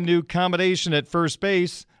brand-new combination at first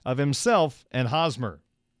base of himself and Hosmer.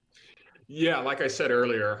 Yeah, like I said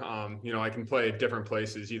earlier, I can play different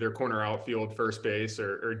places, either corner outfield, first base,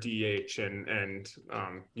 or DH, and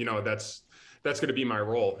that's going to be my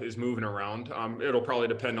role, is moving around. It'll probably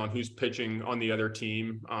depend on who's pitching on the other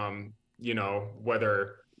team.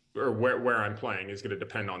 Whether or where I'm playing is going to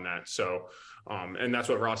depend on that. So, and that's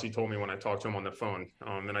what Rossi told me when I talked to him on the phone.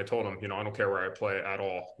 And I told him, I don't care where I play at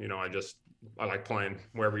all. I like playing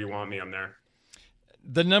wherever you want me, I'm there.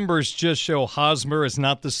 The numbers just show Hosmer is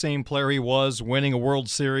not the same player he was winning a World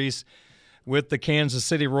Series with the Kansas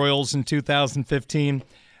City Royals in 2015.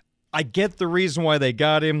 I get the reason why they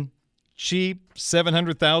got him. Cheap,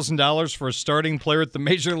 $700,000 for a starting player at the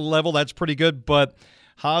major level. That's pretty good, but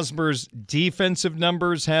Hosmer's defensive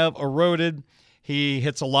numbers have eroded. He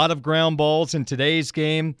hits a lot of ground balls in today's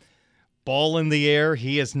game. ball in the air.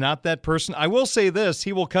 He is not that person. I will say this,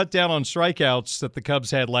 he will cut down on strikeouts that the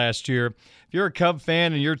Cubs had last year. If you're a Cub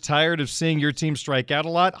fan and you're tired of seeing your team strike out a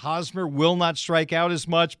lot, Hosmer will not strike out as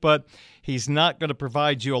much, but he's not going to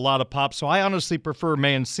provide you a lot of pop. So I honestly prefer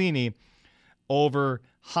Mancini over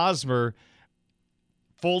Hosmer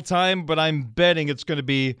full-time, but I'm betting it's going to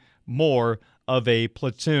be more of a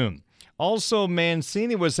platoon. Also,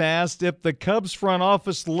 Mancini was asked if the Cubs front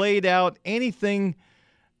office laid out anything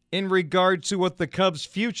in regard to what the Cubs'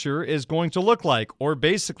 future is going to look like, or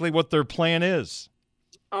basically what their plan is.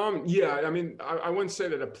 Yeah, I mean, I wouldn't say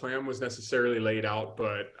that a plan was necessarily laid out,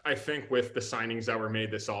 but I think with the signings that were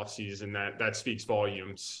made this offseason, that speaks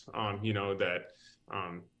volumes. I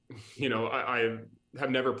have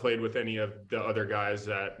never played with any of the other guys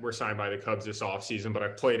that were signed by the Cubs this offseason, but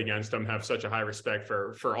I've played against them, have such a high respect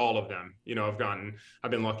for all of them. I've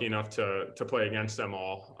been lucky enough to play against them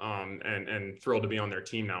all, and thrilled to be on their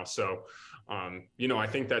team now. So, I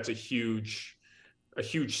think that's a huge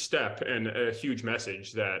step and a huge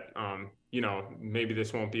message that, maybe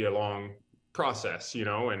this won't be a long process,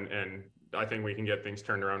 and I think we can get things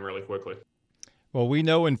turned around really quickly. Well, we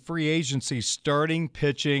know in free agency, starting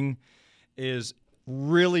pitching is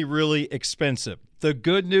really, really expensive. The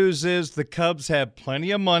good news is the Cubs have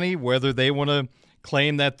plenty of money, whether they want to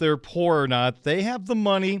claim that they're poor or not. They have the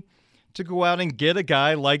money to go out and get a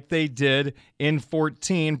guy like they did in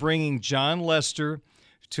 2014, bringing John Lester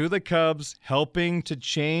to the Cubs, helping to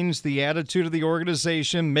change the attitude of the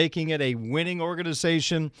organization, making it a winning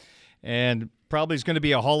organization, and probably is going to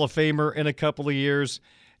be a Hall of Famer in a couple of years,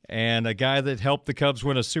 and a guy that helped the Cubs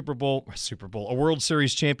win a World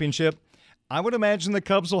Series championship. I would imagine the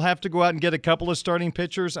Cubs will have to go out and get a couple of starting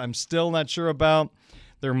pitchers. I'm still not sure about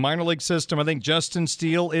their minor league system. I think Justin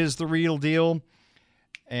Steele is the real deal.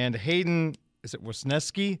 And Hayden, is it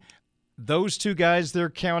Wesneski? Those two guys they're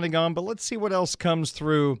counting on. But let's see what else comes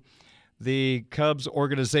through the Cubs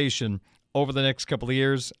organization over the next couple of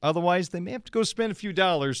years. Otherwise, they may have to go spend a few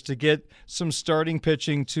dollars to get some starting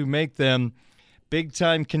pitching to make them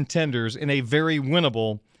big-time contenders in a very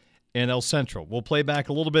winnable NL Central. We'll play back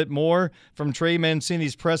a little bit more from Trey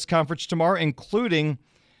Mancini's press conference tomorrow, including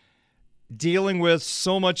dealing with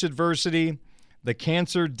so much adversity, the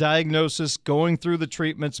cancer diagnosis, going through the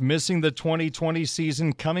treatments, missing the 2020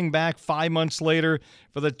 season, coming back 5 months later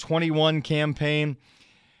for the 21 campaign.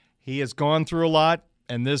 He has gone through a lot,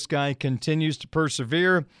 and this guy continues to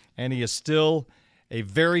persevere, and he is still a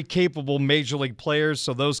very capable Major League player.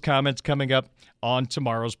 So those comments coming up on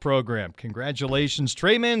tomorrow's program. Congratulations,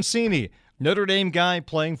 Trey Mancini, Notre Dame guy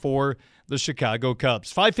playing for the Chicago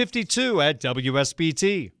Cubs. 5:52 at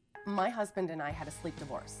WSBT. My husband and I had a sleep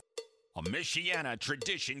divorce. A Michiana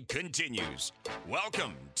tradition continues.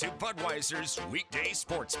 Welcome to Budweiser's Weekday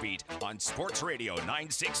Sports Beat on Sports Radio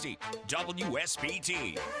 960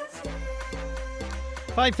 WSBT.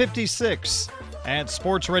 5:56 at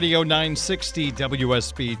Sports Radio 960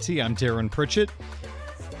 WSBT. I'm Darren Pritchett.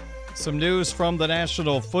 Some news from the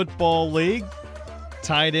National Football League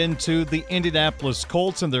tied into the Indianapolis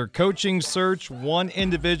Colts and their coaching search. One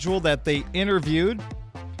individual that they interviewed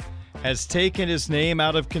has taken his name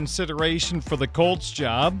out of consideration for the Colts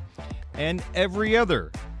job and every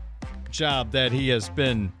other job that he has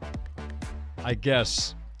been, I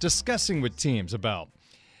guess, discussing with teams about.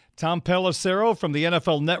 Tom Pelissero from the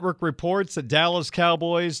NFL Network reports that Dallas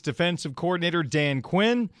Cowboys defensive coordinator Dan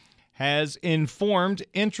Quinn has informed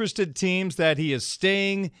interested teams that he is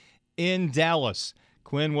staying in Dallas.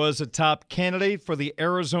 Quinn was a top candidate for the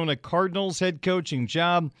Arizona Cardinals head coaching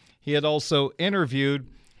job. He had also interviewed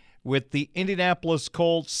with the Indianapolis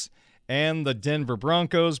Colts and the Denver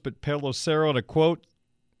Broncos, but Pelissero, to quote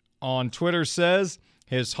on Twitter, says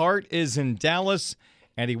his heart is in Dallas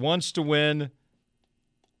and he wants to win,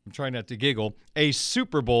 I'm trying not to giggle, a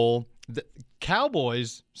Super Bowl. The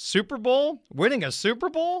Cowboys, Super Bowl? Winning a Super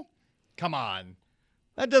Bowl? Come on.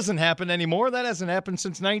 That doesn't happen anymore. That hasn't happened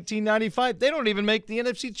since 1995. They don't even make the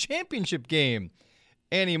NFC Championship game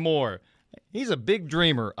anymore. He's a big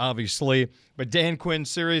dreamer, obviously. But Dan Quinn,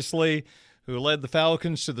 seriously, who led the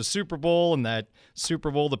Falcons to the Super Bowl, and that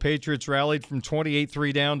Super Bowl the Patriots rallied from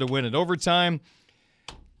 28-3 down to win in overtime.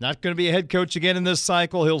 Not going to be a head coach again in this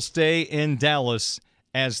cycle. He'll stay in Dallas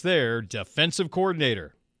as their defensive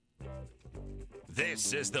coordinator.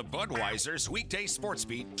 This is the Budweiser's Weekday Sports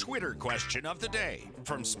Beat Twitter question of the day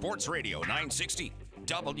from Sports Radio 960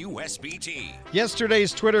 WSBT.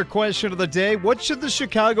 Yesterday's Twitter question of the day: what should the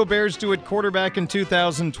Chicago Bears do at quarterback in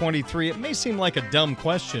 2023? It may seem like a dumb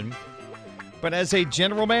question, but as a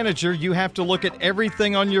general manager, you have to look at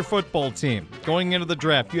everything on your football team. Going into the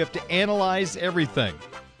draft, you have to analyze everything.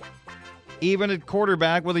 even at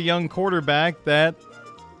quarterback with a young quarterback that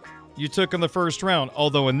you took in the first round.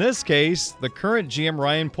 Although in this case, the current GM,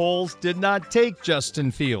 Ryan Poles, did not take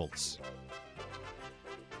Justin Fields.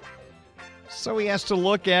 So he has to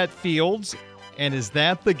look at Fields, and is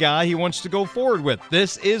that the guy he wants to go forward with?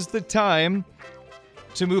 This is the time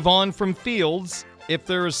to move on from Fields if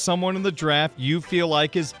there is someone in the draft you feel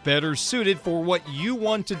like is better suited for what you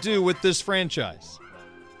want to do with this franchise.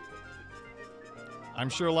 I'm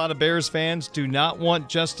sure a lot of Bears fans do not want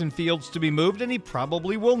Justin Fields to be moved, and he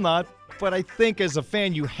probably will not. But I think as a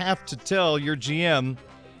fan, you have to tell your GM,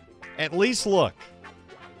 at least look.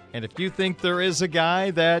 And if you think there is a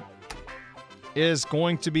guy that is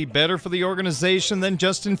going to be better for the organization than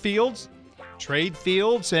Justin Fields, trade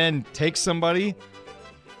Fields and take somebody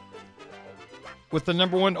with the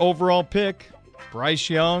number 1 overall pick, Bryce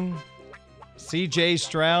Young, C.J.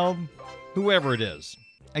 Stroud, whoever it is.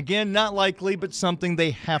 Again, not likely, but something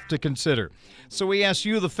they have to consider. So we ask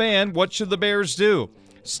you, the fan, what should the Bears do?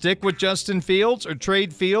 Stick with Justin Fields or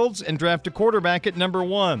trade Fields and draft a quarterback at number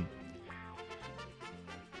 1?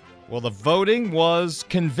 Well, the voting was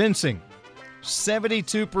convincing.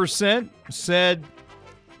 72% said,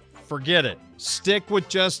 forget it. Stick with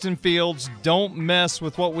Justin Fields. Don't mess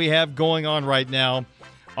with what we have going on right now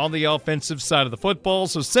on the offensive side of the football.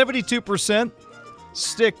 So 72%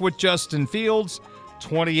 stick with Justin Fields.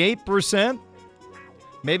 28%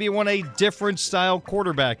 maybe want a different style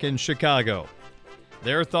quarterback in Chicago.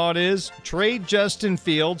 Their thought is trade Justin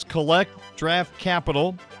Fields, collect draft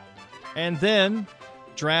capital, and then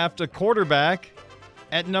draft a quarterback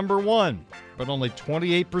at number 1. But only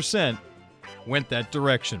 28% went that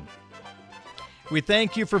direction. We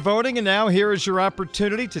thank you for voting, and now here is your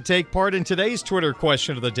opportunity to take part in today's Twitter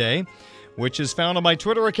question of the day, which is found on my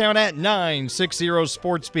Twitter account at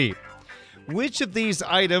 960SportsBeat. Which of these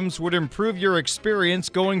items would improve your experience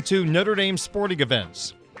going to Notre Dame sporting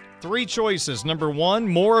events? 3 choices. Number 1,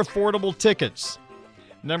 more affordable tickets.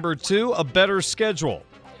 Number 2, a better schedule.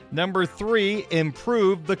 Number 3,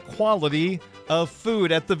 improve the quality of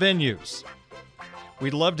food at the venues.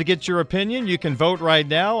 We'd love to get your opinion. You can vote right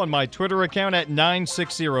now on my Twitter account at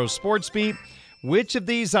 960SportsBeat. Which of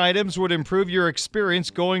these items would improve your experience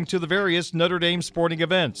going to the various Notre Dame sporting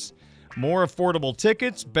events? More affordable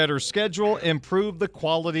tickets, better schedule, improve the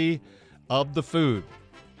quality of the food.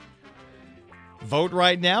 Vote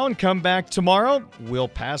right now and come back tomorrow. We'll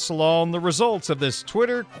pass along the results of this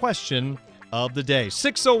Twitter question of the day.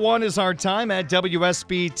 6:01 is our time at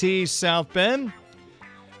WSBT South Bend.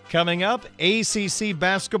 Coming up, ACC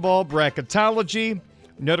basketball bracketology,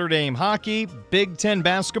 Notre Dame hockey, Big Ten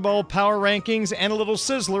basketball power rankings, and a little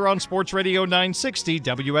sizzler on Sports Radio 960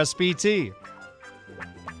 WSBT.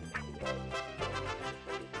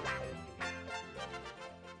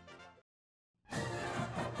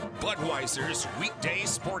 Budweiser's Weekday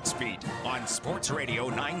Sports Beat on Sports Radio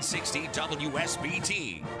 960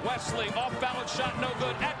 WSBT. Wesley, off-balance shot, no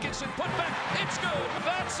good. Atkinson, put back, it's good.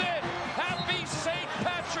 That's it. Happy St.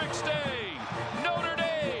 Patrick's Day. Notre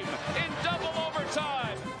Dame in double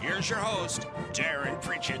overtime. Here's your host, Darren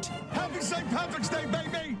Pritchett. Happy St. Patrick's Day,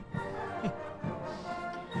 baby.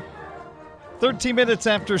 13 minutes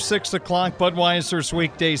after 6 o'clock, Budweiser's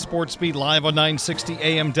Weekday Sports Beat live on 960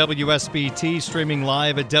 AM WSBT, streaming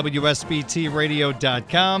live at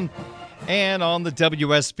WSBTradio.com and on the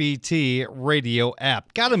WSBT radio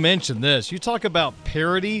app. Got to mention this. You talk about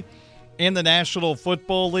parity in the National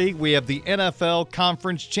Football League. We have the NFL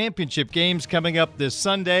Conference Championship games coming up this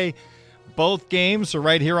Sunday. Both games are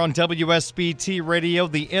right here on WSBT Radio.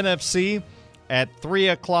 The NFC at 3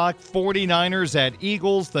 o'clock, 49ers at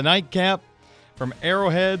Eagles, the nightcap. From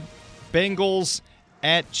Arrowhead, Bengals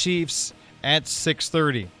at Chiefs at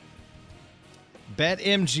 6:30.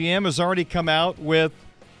 BetMGM has already come out with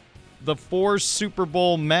the 4 Super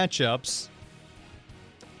Bowl matchups,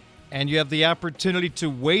 and you have the opportunity to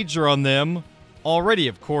wager on them already.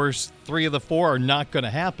 Of course, 3 of the 4 are not going to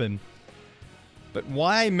happen. But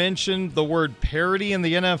why I mentioned the word parity in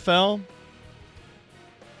the NFL?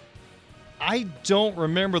 I don't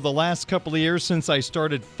remember the last couple of years since I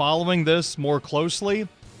started following this more closely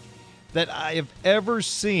that I have ever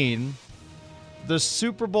seen the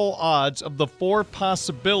Super Bowl odds of the 4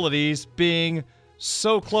 possibilities being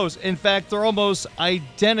so close. In fact, they're almost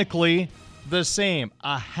identically the same.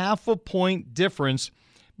 A half a point difference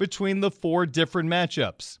between the 4 different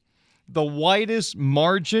matchups. The widest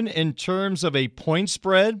margin in terms of a point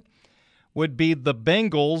spread would be the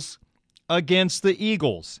Bengals against the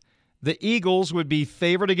Eagles. The Eagles would be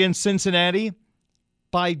favored against Cincinnati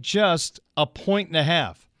by just 1.5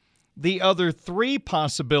 points. The other 3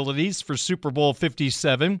 possibilities for Super Bowl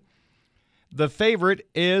 57, The favorite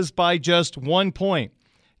is by just 1 point.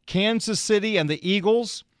 Kansas City and the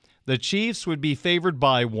Eagles, the Chiefs would be favored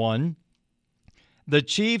by 1. The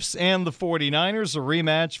Chiefs and the 49ers, a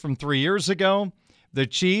rematch from 3 years ago. The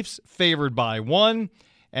Chiefs favored by 1.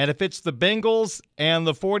 And if it's the Bengals and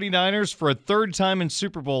the 49ers for a third time in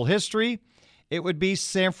Super Bowl history, it would be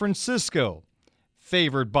San Francisco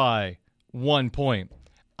favored by 1 point.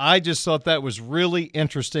 I just thought that was really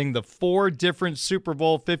interesting. The 4 different Super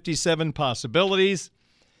Bowl 57 possibilities.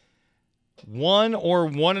 1 or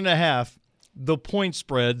 1.5, the point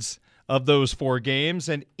spreads of those 4 games.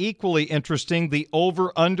 And equally interesting, the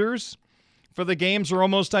over-unders for the games are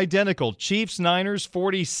almost identical. Chiefs-Niners,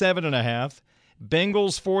 47.5.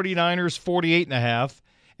 Bengals, 49ers, 48.5.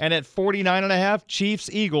 And at 49.5,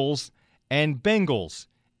 Chiefs-Eagles and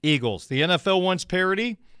Bengals-Eagles. The NFL wants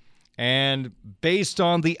parity. And based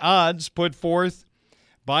on the odds put forth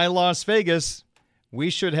by Las Vegas, we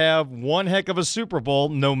should have one heck of a Super Bowl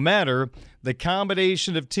no matter the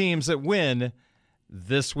combination of teams that win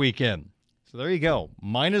this weekend. So there you go.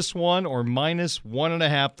 -1 or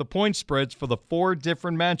 -1.5, the point spreads for the 4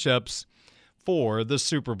 different matchups for the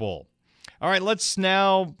Super Bowl. All right, let's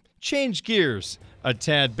now change gears a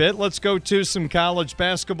tad bit. Let's go to some college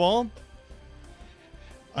basketball.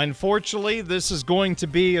 Unfortunately, this is going to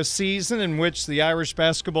be a season in which the Irish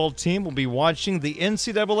basketball team will be watching the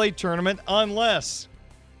NCAA tournament unless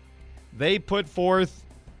they put forth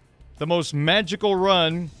the most magical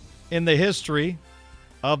run in the history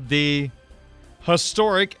of the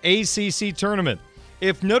historic ACC tournament.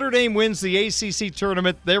 If Notre Dame wins the ACC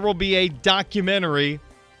tournament, there will be a documentary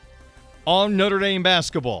on Notre Dame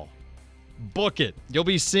basketball. Book it. You'll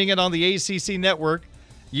be seeing it on the ACC network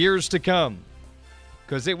years to come.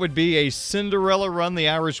 Because it would be a Cinderella run. The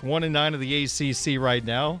Irish 1-9 of the ACC right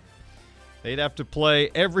now. They'd have to play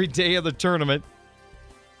every day of the tournament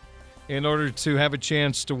in order to have a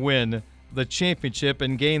chance to win the championship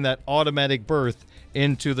and gain that automatic berth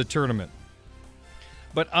into the tournament.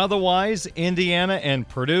 But otherwise, Indiana and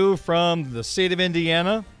Purdue from the state of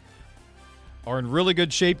Indiana are in really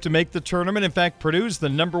good shape to make the tournament. In fact, Purdue's the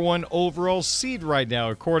 #1 overall seed right now,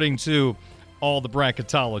 according to all the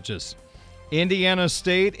bracketologists. Indiana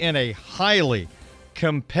State in a highly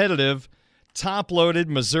competitive, top-loaded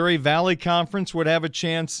Missouri Valley Conference would have a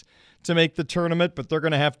chance to make the tournament, but they're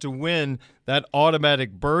going to have to win that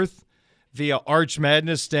automatic berth via Arch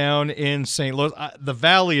Madness down in St. Louis. The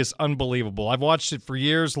Valley is unbelievable. I've watched it for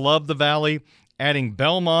years, love the Valley. Adding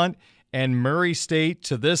Belmont and Murray State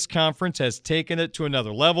to this conference has taken it to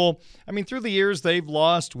another level. I mean, through the years, they've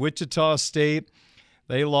lost Wichita State.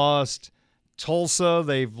 They lost Tulsa.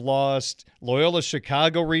 They've lost Loyola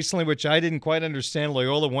Chicago recently, which I didn't quite understand.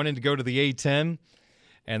 Loyola wanted to go to the A-10,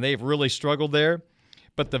 and they've really struggled there.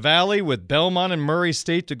 But the Valley with Belmont and Murray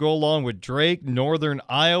State to go along with Drake, Northern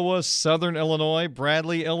Iowa, Southern Illinois,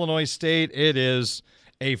 Bradley, Illinois State, it is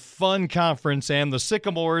a fun conference, and the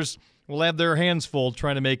Sycamores will have their hands full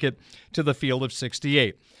trying to make it to the field of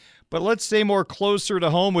 68. But let's stay more closer to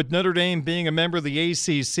home with Notre Dame being a member of the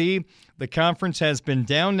ACC. The conference has been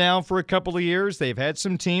down now for a couple of years. They've had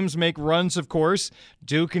some teams make runs, of course.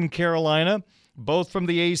 Duke and Carolina, both from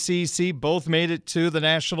the ACC, both made it to the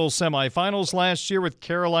national semifinals last year, with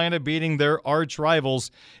Carolina beating their arch rivals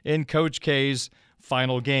in Coach K's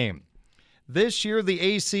final game. This year, the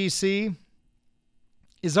ACC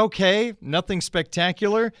is okay, nothing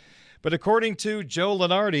spectacular. But according to Joe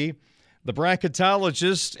Lunardi, the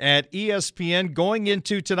bracketologist at ESPN, going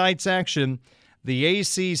into tonight's action, the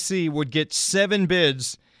ACC would get 7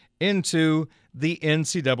 bids into the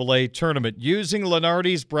NCAA tournament. Using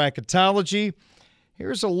Lunardi's bracketology,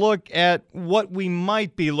 here's a look at what we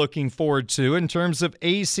might be looking forward to in terms of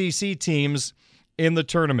ACC teams in the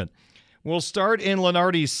tournament. We'll start in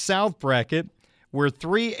Lunardi's South bracket, where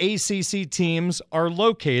 3 ACC teams are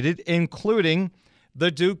located, including the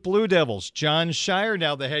Duke Blue Devils. John Shire,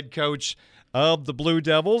 now the head coach of the Blue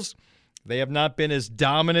Devils. They have not been as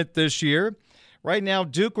dominant this year. Right now,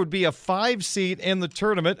 Duke would be a 5 seed in the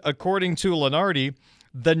tournament, according to Lunardi.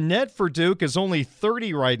 The net for Duke is only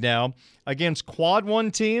 30 right now. Against Quad 1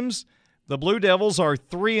 teams, the Blue Devils are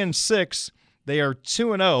 3-6. They are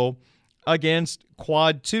 2-0 against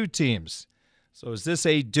Quad 2 teams. So is this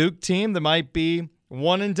a Duke team that might be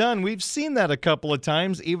one and done? We've seen that a couple of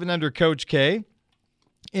times, even under Coach K.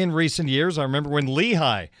 In recent years. I remember when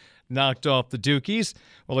Lehigh knocked off the Dukies.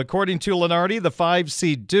 Well, according to Lunardi, the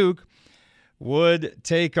 5-seed Duke would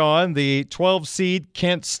take on the 12-seed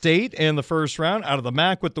Kent State in the first round out of the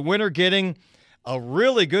MAC, with the winner getting a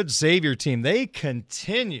really good Xavier team. They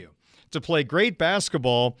continue to play great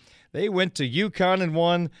basketball. They went to UConn and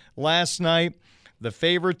won last night. the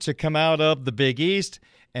favorite to come out of the Big East.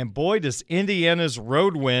 And boy, does Indiana's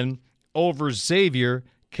road win over Xavier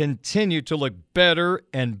continue to look better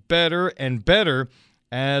and better and better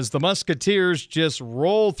as the Musketeers just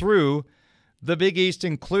roll through the Big East,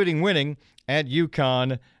 including winning at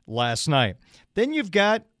UConn last night. Then you've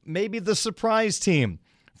got maybe the surprise team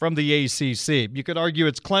from the ACC. You could argue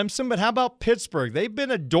it's Clemson, but how about Pittsburgh? They've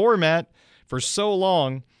been a doormat for so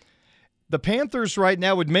long. The Panthers right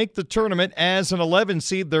now would make the tournament as an 11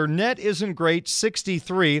 seed. Their net isn't great,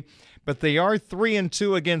 63, but they are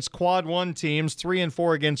 3-2 against Quad 1 teams,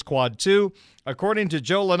 3-4 against Quad 2. According to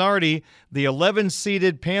Joe Lunardi, the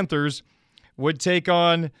 11-seeded Panthers would take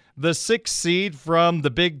on the 6th seed from the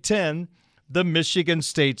Big Ten, the Michigan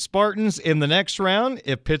State Spartans. In the next round,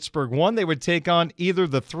 if Pittsburgh won, they would take on either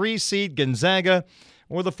the 3-seed Gonzaga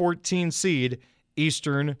or the 14-seed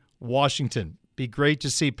Eastern Washington. Be great to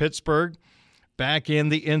see Pittsburgh back in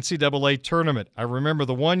the NCAA tournament. I remember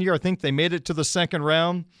the one year, I think they made it to the second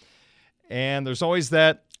round, and there's always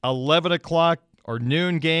that 11 o'clock or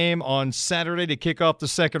noon game on Saturday to kick off the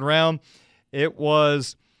second round. It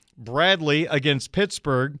was Bradley against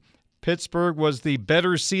Pittsburgh. Pittsburgh was the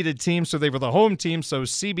better seeded team, so they were the home team. So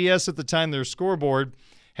CBS at the time, their scoreboard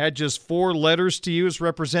had just 4 letters to use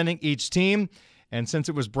representing each team. And since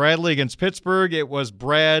it was Bradley against Pittsburgh, it was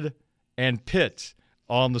Brad and Pitt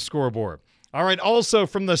on the scoreboard. All right, also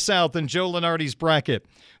from the South in Joe Lunardi's bracket,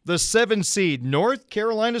 the 7 seed North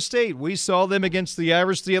Carolina State. We saw them against the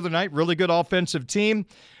Irish the other night. Really good offensive team.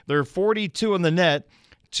 They're 42 in the net,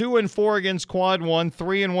 2-4 against Quad 1,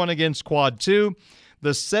 3-1 against Quad 2. The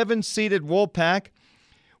 7-seeded Wolfpack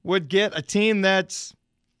would get a team that's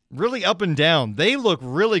really up and down. They look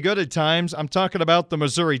really good at times. I'm talking about the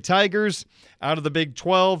Missouri Tigers out of the Big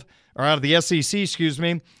 12, or out of the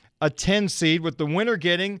SEC, a 10 seed, with the winner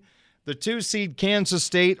getting the 2-seed Kansas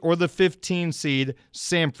State or the 15-seed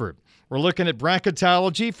Samford. We're looking at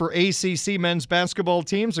bracketology for ACC men's basketball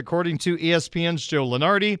teams, according to ESPN's Joe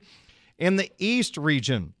Lunardi. In the East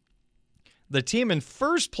region, the team in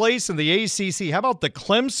first place in the ACC, how about the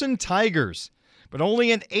Clemson Tigers? But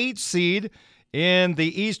only an 8 seed in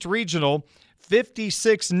the East Regional,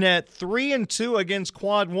 56 net, 3-2 against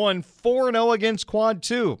Quad 1, 4-0 against Quad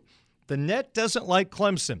 2. The net doesn't like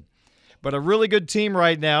Clemson, but a really good team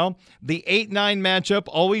right now. The 8-9 matchup,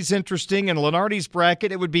 always interesting. In Lunardi's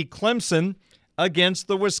bracket, it would be Clemson against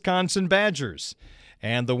the Wisconsin Badgers.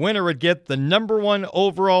 And the winner would get the number 1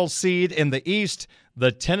 overall seed in the East,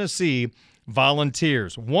 the Tennessee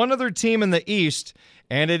Volunteers. One other team in the East,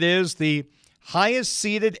 and it is the highest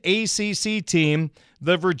seeded ACC team,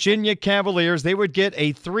 the Virginia Cavaliers. They would get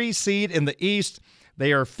a 3 seed in the East.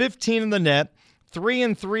 They are 15 in the net,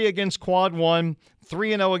 3-3 against Quad 1,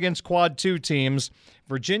 3-0 against Quad 2 teams.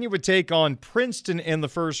 Virginia would take on Princeton in the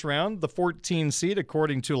first round, the 14 seed,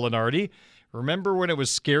 according to Lunardi. Remember when it was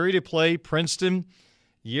scary to play Princeton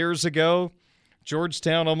years ago?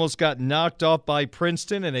 Georgetown almost got knocked off by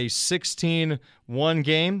Princeton in a 16-1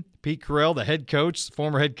 game. Pete Carroll, the head coach,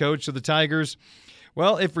 former head coach of the Tigers.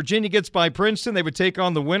 Well, if Virginia gets by Princeton, they would take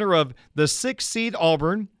on the winner of the 6th seed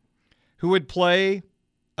Auburn, who would play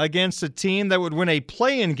against a team that would win a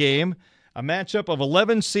play-in game, a matchup of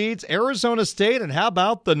 11 seeds, Arizona State. And how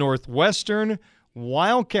about the Northwestern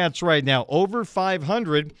Wildcats right now, over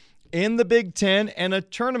 500 in the Big Ten and a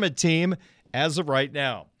tournament team as of right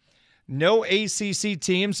now. No ACC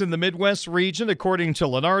teams in the Midwest region, according to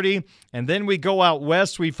Lunardi. And then we go out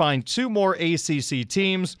west, we find 2 more ACC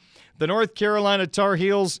teams. The North Carolina Tar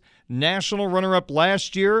Heels, national runner-up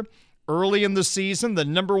last year, early in the season, the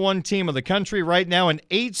number 1 team of the country right now, an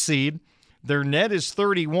 8 seed. Their net is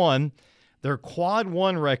 31. Their Quad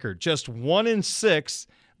 1 record, just 1-6.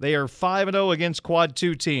 They are 5-0 against Quad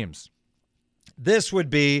 2 teams. This would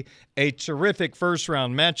be a terrific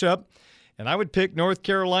first-round matchup. And I would pick North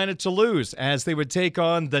Carolina to lose, as they would take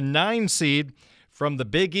on the 9 seed from the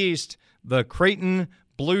Big East, the Creighton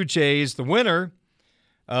Blue Jays. The winner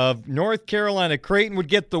of North Carolina, Creighton would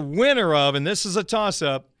get the winner of, and this is a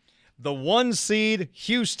toss-up, the 1 seed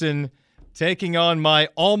Houston taking on my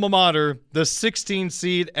alma mater, the 16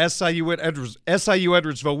 seed SIU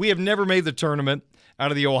Edwardsville. We have never made the tournament out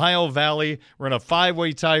of the Ohio Valley. We're in a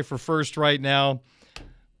 5-way tie for first right now.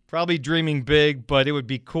 Probably dreaming big, but it would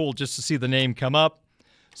be cool just to see the name come up.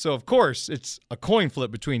 So, of course, it's a coin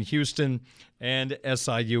flip between Houston and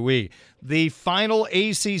SIUE. The final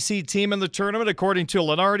ACC team in the tournament, according to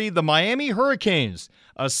Lunardi, the Miami Hurricanes,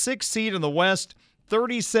 a 6 seed in the West,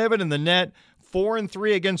 37 in the net,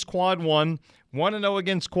 4-3 against Quad 1, 1-0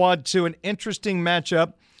 against Quad 2. An interesting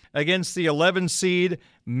matchup against the 11 seed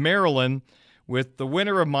Maryland, with the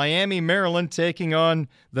winner of Miami, Maryland, taking on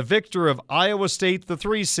the victor of Iowa State, the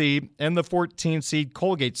 3 seed, and the 14 seed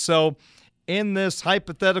Colgate. So in this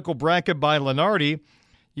hypothetical bracket by Lenardi,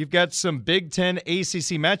 you've got some Big Ten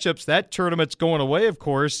ACC matchups. That tournament's going away, of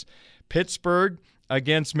course. Pittsburgh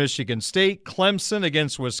against Michigan State, Clemson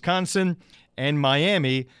against Wisconsin, and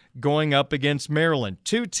Miami going up against Maryland.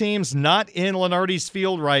 2 teams not in Lenardi's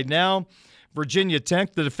field right now. Virginia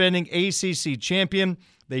Tech, the defending ACC champion.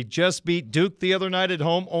 They just beat Duke the other night at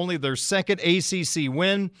home, only their second ACC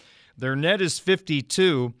win. Their net is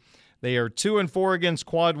 52. They are 2-4 against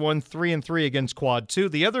Quad 1, 3-3 against Quad 2.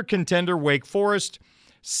 The other contender, Wake Forest,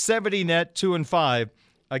 70 net, 2-5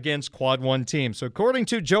 against Quad 1 teams. So according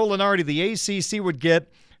to Joe Lenardi, the ACC would get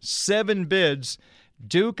 7 bids.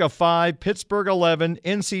 Duke a 5, Pittsburgh 11,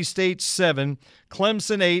 NC State 7,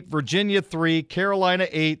 Clemson 8, Virginia 3, Carolina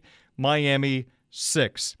 8, Miami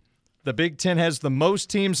 6. The Big Ten has the most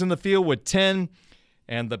teams in the field with 10,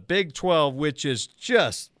 and the Big 12, which is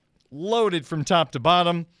just loaded from top to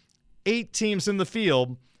bottom, 8 teams in the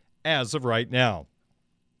field as of right now.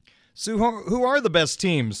 So who are the best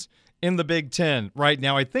teams in the Big Ten right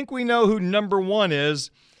now? I think we know who number 1 is,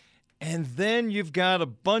 and then you've got a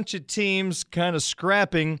bunch of teams kind of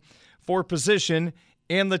scrapping for position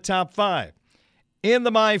in the top 5. In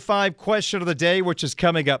the My 5 question of the day, which is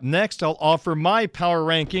coming up next, I'll offer my power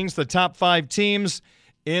rankings, the top 5 teams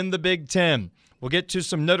in the Big Ten. We'll get to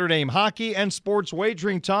some Notre Dame hockey and sports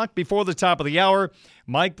wagering talk before the top of the hour.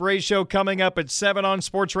 Mike Bray Show coming up at 7 on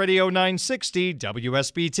Sports Radio 960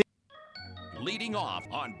 WSBT. Leading off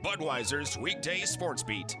on Budweiser's weekday sports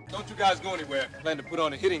beat. Don't you guys go anywhere. Plan to put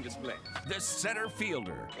on a hitting display. The center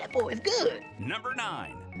fielder. That boy is good. Number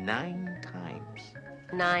 9. 9 times.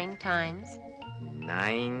 9 times.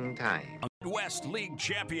 9 times. West League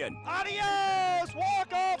champion. Adios!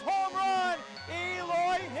 Walk-off home run!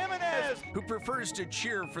 Eloy Jimenez! Who prefers to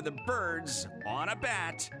cheer for the Birds on a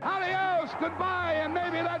bat. Adios! Goodbye, and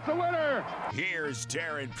maybe that's a winner! Here's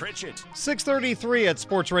Darren Pritchett. 6:33 at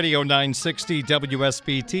Sports Radio 960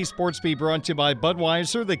 WSBT. Sports Beat brought to you by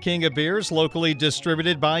Budweiser, the king of beers, locally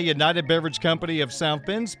distributed by United Beverage Company of South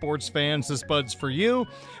Bend. Sports fans, this Bud's for you.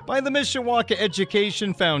 By the Mishawaka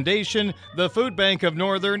Education Foundation, the Food Bank of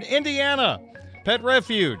Northern Indiana, Pet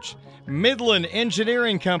Refuge, Midland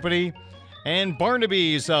Engineering Company, and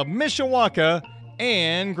Barnaby's of Mishawaka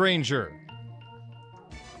and Granger.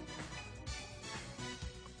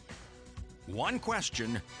 1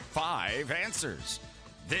 question, 5 answers.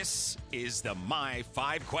 This is the My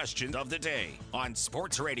 5 questions of the day on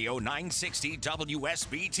Sports Radio 960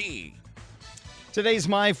 WSBT. Today's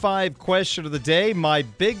My 5 question of the day, my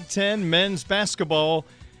Big Ten men's basketball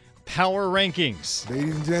power rankings.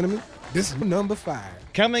 Ladies and gentlemen, this is number 5.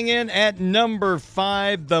 Coming in at number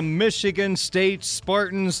 5, the Michigan State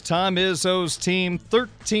Spartans. Tom Izzo's team,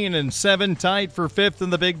 13-7, tied for 5th in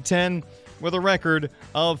the Big Ten with a record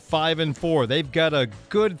of 5-4. They've got a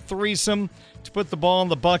good threesome to put the ball in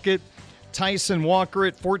the bucket. Tyson Walker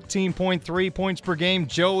at 14.3 points per game.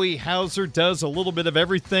 Joey Hauser does a little bit of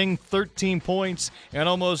everything, 13 points and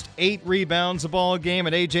almost 8 rebounds a ball game.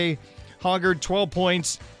 And A.J. Hoggard, 12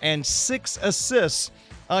 points and 6 assists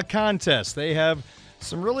a contest. They have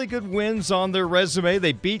some really good wins on their resume.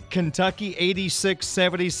 They beat Kentucky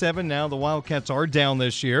 86-77. Now the Wildcats are down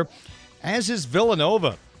this year, as is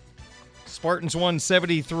Villanova. Spartans won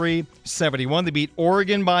 73-71. They beat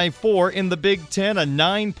Oregon by 4 in the Big Ten, a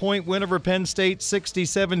 9-point win over Penn State,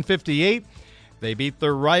 67-58. They beat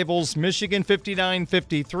their rivals Michigan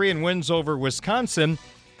 59-53 and wins over Wisconsin.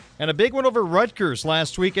 And a big one over Rutgers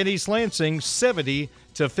last week at East Lansing,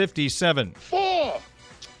 70-57. 4.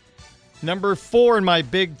 Number 4 in my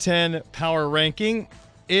Big Ten power ranking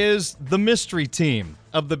is the mystery team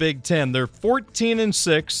of the Big Ten. They're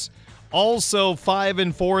 14-6, also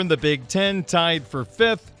 5-4 in the Big Ten, tied for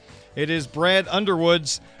 5th. It is Brad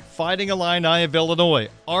Underwood's Fighting Illini of Illinois.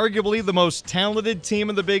 Arguably the most talented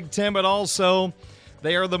team in the Big Ten, but also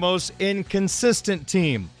they are the most inconsistent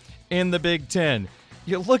team in the Big Ten.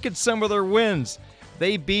 You look at some of their wins.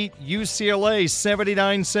 They beat UCLA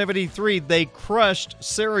 79-73. They crushed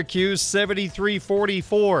Syracuse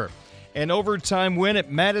 73-44. An overtime win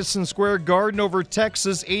at Madison Square Garden over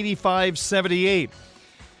Texas 85-78.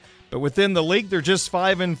 But within the league, they're just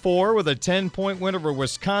 5-4 with a 10-point win over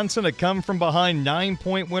Wisconsin, a come-from-behind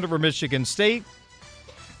 9-point win over Michigan State.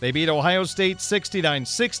 They beat Ohio State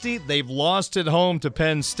 69-60. They've lost at home to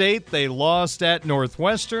Penn State. They lost at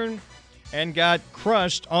Northwestern and got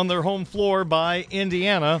crushed on their home floor by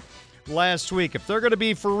Indiana last week. If they're going to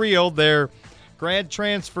be for real, their grad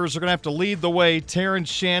transfers are going to have to lead the way. Terrence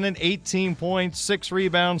Shannon, 18 points, 6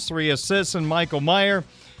 rebounds, 3 assists, and Michael Meyer,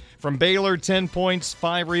 From Baylor, 10 points,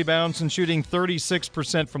 5 rebounds, and shooting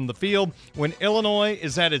 36% from the field. When Illinois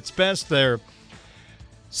is at its best, their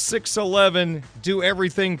 6'11",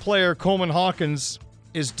 do-everything player, Coleman Hawkins,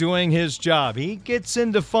 is doing his job. He gets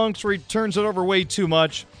into funks where he turns it over way too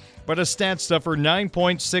much, but a stat stuffer, 9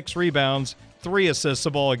 points, 6 rebounds, 3 assists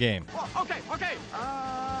a ball game. Okay.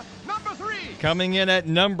 Number 3. Coming in at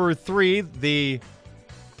number 3, the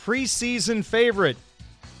preseason favorite,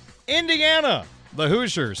 Indiana. The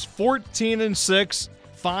Hoosiers, 14-6,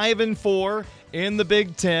 5-4 in the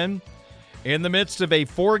Big Ten. In the midst of a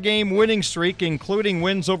 4-game winning streak, including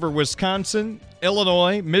wins over Wisconsin,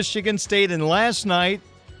 Illinois, Michigan State, and last night,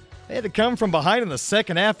 they had to come from behind in the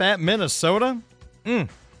second half at Minnesota.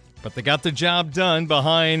 But they got the job done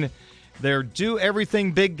behind their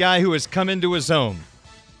do-everything big guy who has come into his own.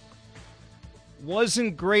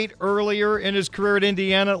 Wasn't great earlier in his career at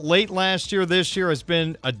Indiana. Late last year, this year, has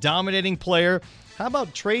been a dominating player. How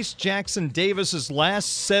about Trace Jackson Davis's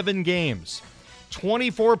last 7 games?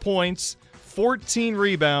 24 points, 14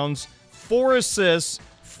 rebounds, 4 assists,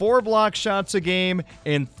 4 block shots a game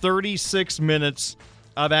in 36 minutes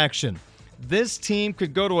of action. This team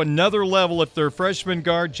could go to another level if their freshman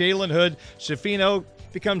guard, Jalen Hood Schifino,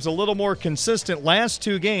 becomes a little more consistent. Last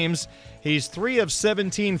 2 games, he's 3 of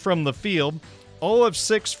 17 from the field, 0 of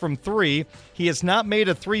 6 from 3. He has not made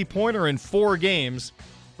a three-pointer in 4 games,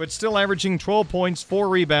 but still averaging 12 points, 4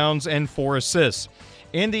 rebounds, and 4 assists.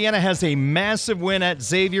 Indiana has a massive win at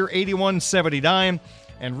Xavier, 81-79,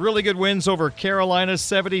 and really good wins over Carolina,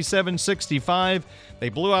 77-65. They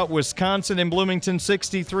blew out Wisconsin in Bloomington,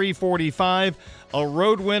 63-45. A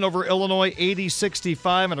road win over Illinois,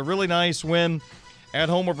 80-65, and a really nice win at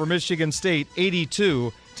home over Michigan State,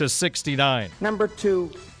 82-69. Number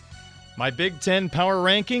 2. My Big Ten power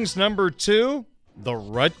rankings, number 2, the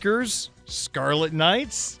Rutgers Scarlet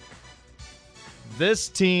Knights. This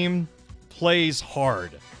team plays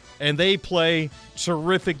hard, and they play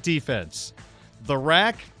terrific defense. The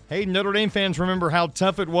RAC, hey, Notre Dame fans remember how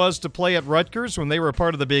tough it was to play at Rutgers when they were a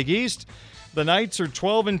part of the Big East. The Knights are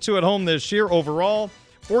 12-2 at home this year overall,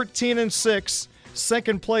 14-6,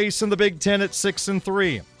 second place in the Big Ten at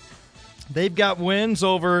 6-3. They've got wins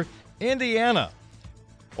over Indiana,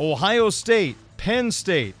 Ohio State, Penn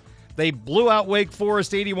State. They blew out Wake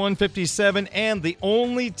Forest 81-57, and the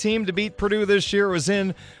only team to beat Purdue this year was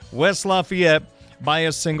in West Lafayette by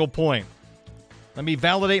a single point. Let me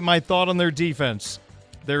validate my thought on their defense.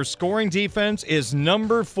 Their scoring defense is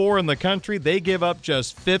number 4 in the country. They give up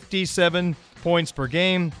just 57 points per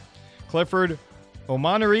game. Clifford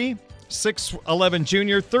Omoniri, 6'11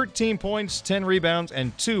 junior, 13 points, 10 rebounds,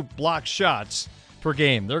 and 2 block shots per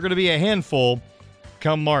game. They're going to be a handful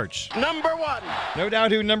come March. Number 1. No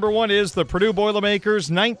doubt who number 1 is. The Purdue Boilermakers,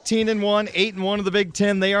 19-1, 8-1 of the Big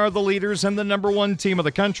Ten. They are the leaders and the number 1 team of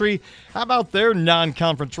the country. How about their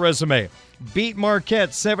non-conference resume? Beat Marquette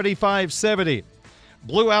 75-70.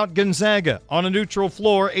 Blew out Gonzaga on a neutral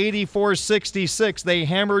floor 84-66. They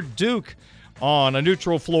hammered Duke on a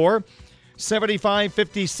neutral floor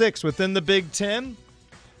 75-56 within the Big Ten.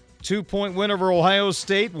 2-point win over Ohio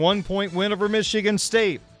State, 1-point win over Michigan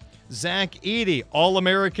State. Zach Edey,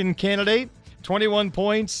 All-American candidate, 21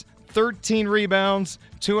 points, 13 rebounds,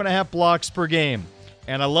 2.5 blocks per game.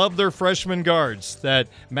 And I love their freshman guards that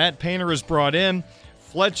Matt Painter has brought in.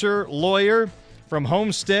 Fletcher Lawyer from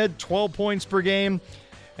Homestead, 12 points per game.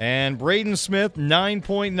 And Braden Smith,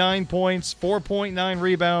 9.9 points, 4.9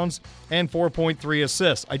 rebounds, and 4.3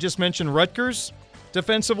 assists. I just mentioned Rutgers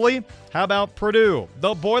defensively. How about Purdue?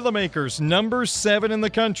 The Boilermakers, number 7 in the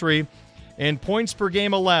country in points per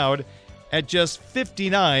game allowed at just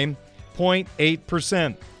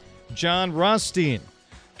 59.8%. John Rothstein,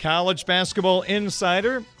 college basketball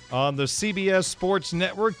insider on the CBS Sports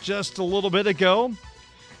Network just a little bit ago,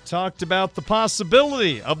 talked about the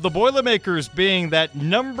possibility of the Boilermakers being that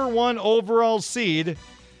number 1 overall seed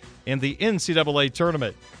in the NCAA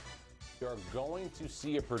tournament. You are going to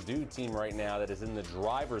see a Purdue team right now that is in the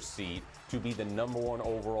driver's seat to be the number 1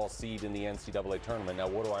 overall seed in the NCAA tournament. Now,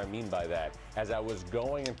 what do I mean by that? As I was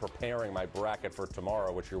going and preparing my bracket for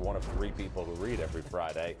tomorrow, which you're one of 3 people who read every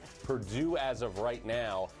Friday, Purdue, as of right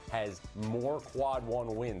now, has more Quad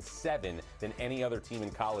 1 wins, 7, than any other team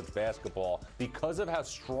in college basketball. Because of how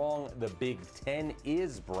strong the Big Ten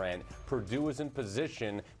is, Brent, Purdue is in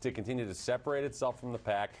position to continue to separate itself from the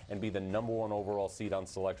pack and be the number 1 overall seed on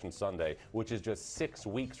Selection Sunday, which is just 6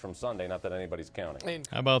 weeks from Sunday, not that anybody's counting.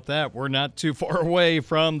 How about that? We're not too far away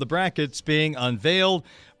from the brackets being unveiled.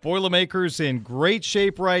 Boilermakers in great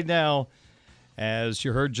shape right now. As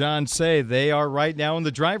you heard John say, they are right now in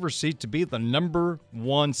the driver's seat to be the number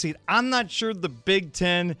 1 seed. I'm not sure the Big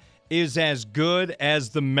Ten is as good as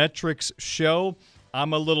the metrics show.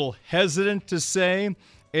 I'm a little hesitant to say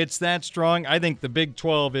it's that strong. I think the Big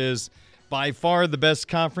 12 is by far the best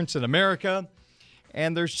conference in America.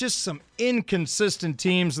 And there's just some inconsistent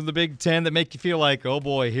teams in the Big Ten that make you feel like, oh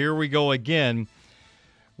boy, here we go again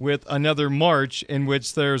with another March in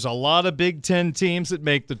which there's a lot of Big Ten teams that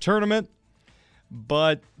make the tournament,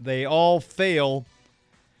 but they all fail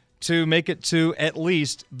to make it to at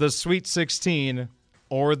least the Sweet 16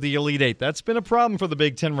 or the Elite Eight. That's been a problem for the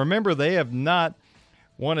Big Ten. Remember, they have not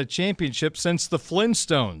won a championship since the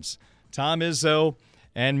Flintstones, Tom Izzo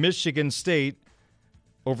and Michigan State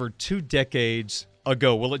over 2 decades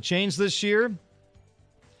ago. Will it change this year?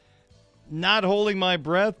 Not holding my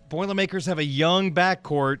breath. Boilermakers have a young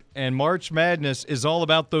backcourt, and March Madness is all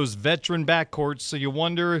about those veteran backcourts, so you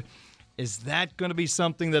wonder, is that going to be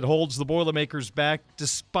something that holds the Boilermakers back,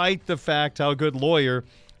 despite the fact how good Lawyer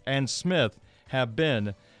and Smith have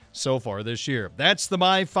been so far this year? That's the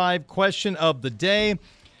My 5 question of the day.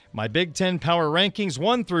 My Big Ten power rankings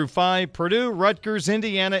 1 through 5, Purdue, Rutgers,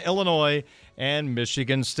 Indiana, Illinois, and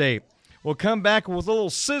Michigan State. We'll come back with a little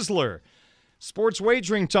sizzler. Sports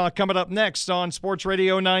wagering talk coming up next on Sports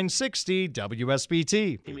Radio 960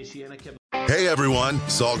 WSBT. Hey everyone,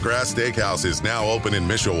 Saltgrass Steakhouse is now open in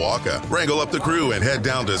Mishawaka. Wrangle up the crew and head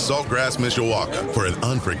down to Saltgrass Mishawaka for an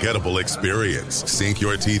unforgettable experience. Sink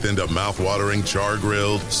your teeth into mouth-watering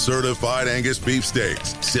char-grilled, certified Angus beef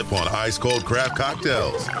steaks. Sip on ice-cold craft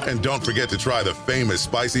cocktails. And don't forget to try the famous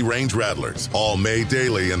spicy range rattlers, all made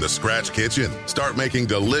daily in the Scratch Kitchen. Start making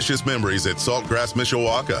delicious memories at Saltgrass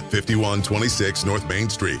Mishawaka, 5126 North Main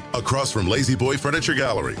Street, across from Lazy Boy Furniture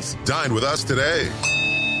Galleries. Dine with us today.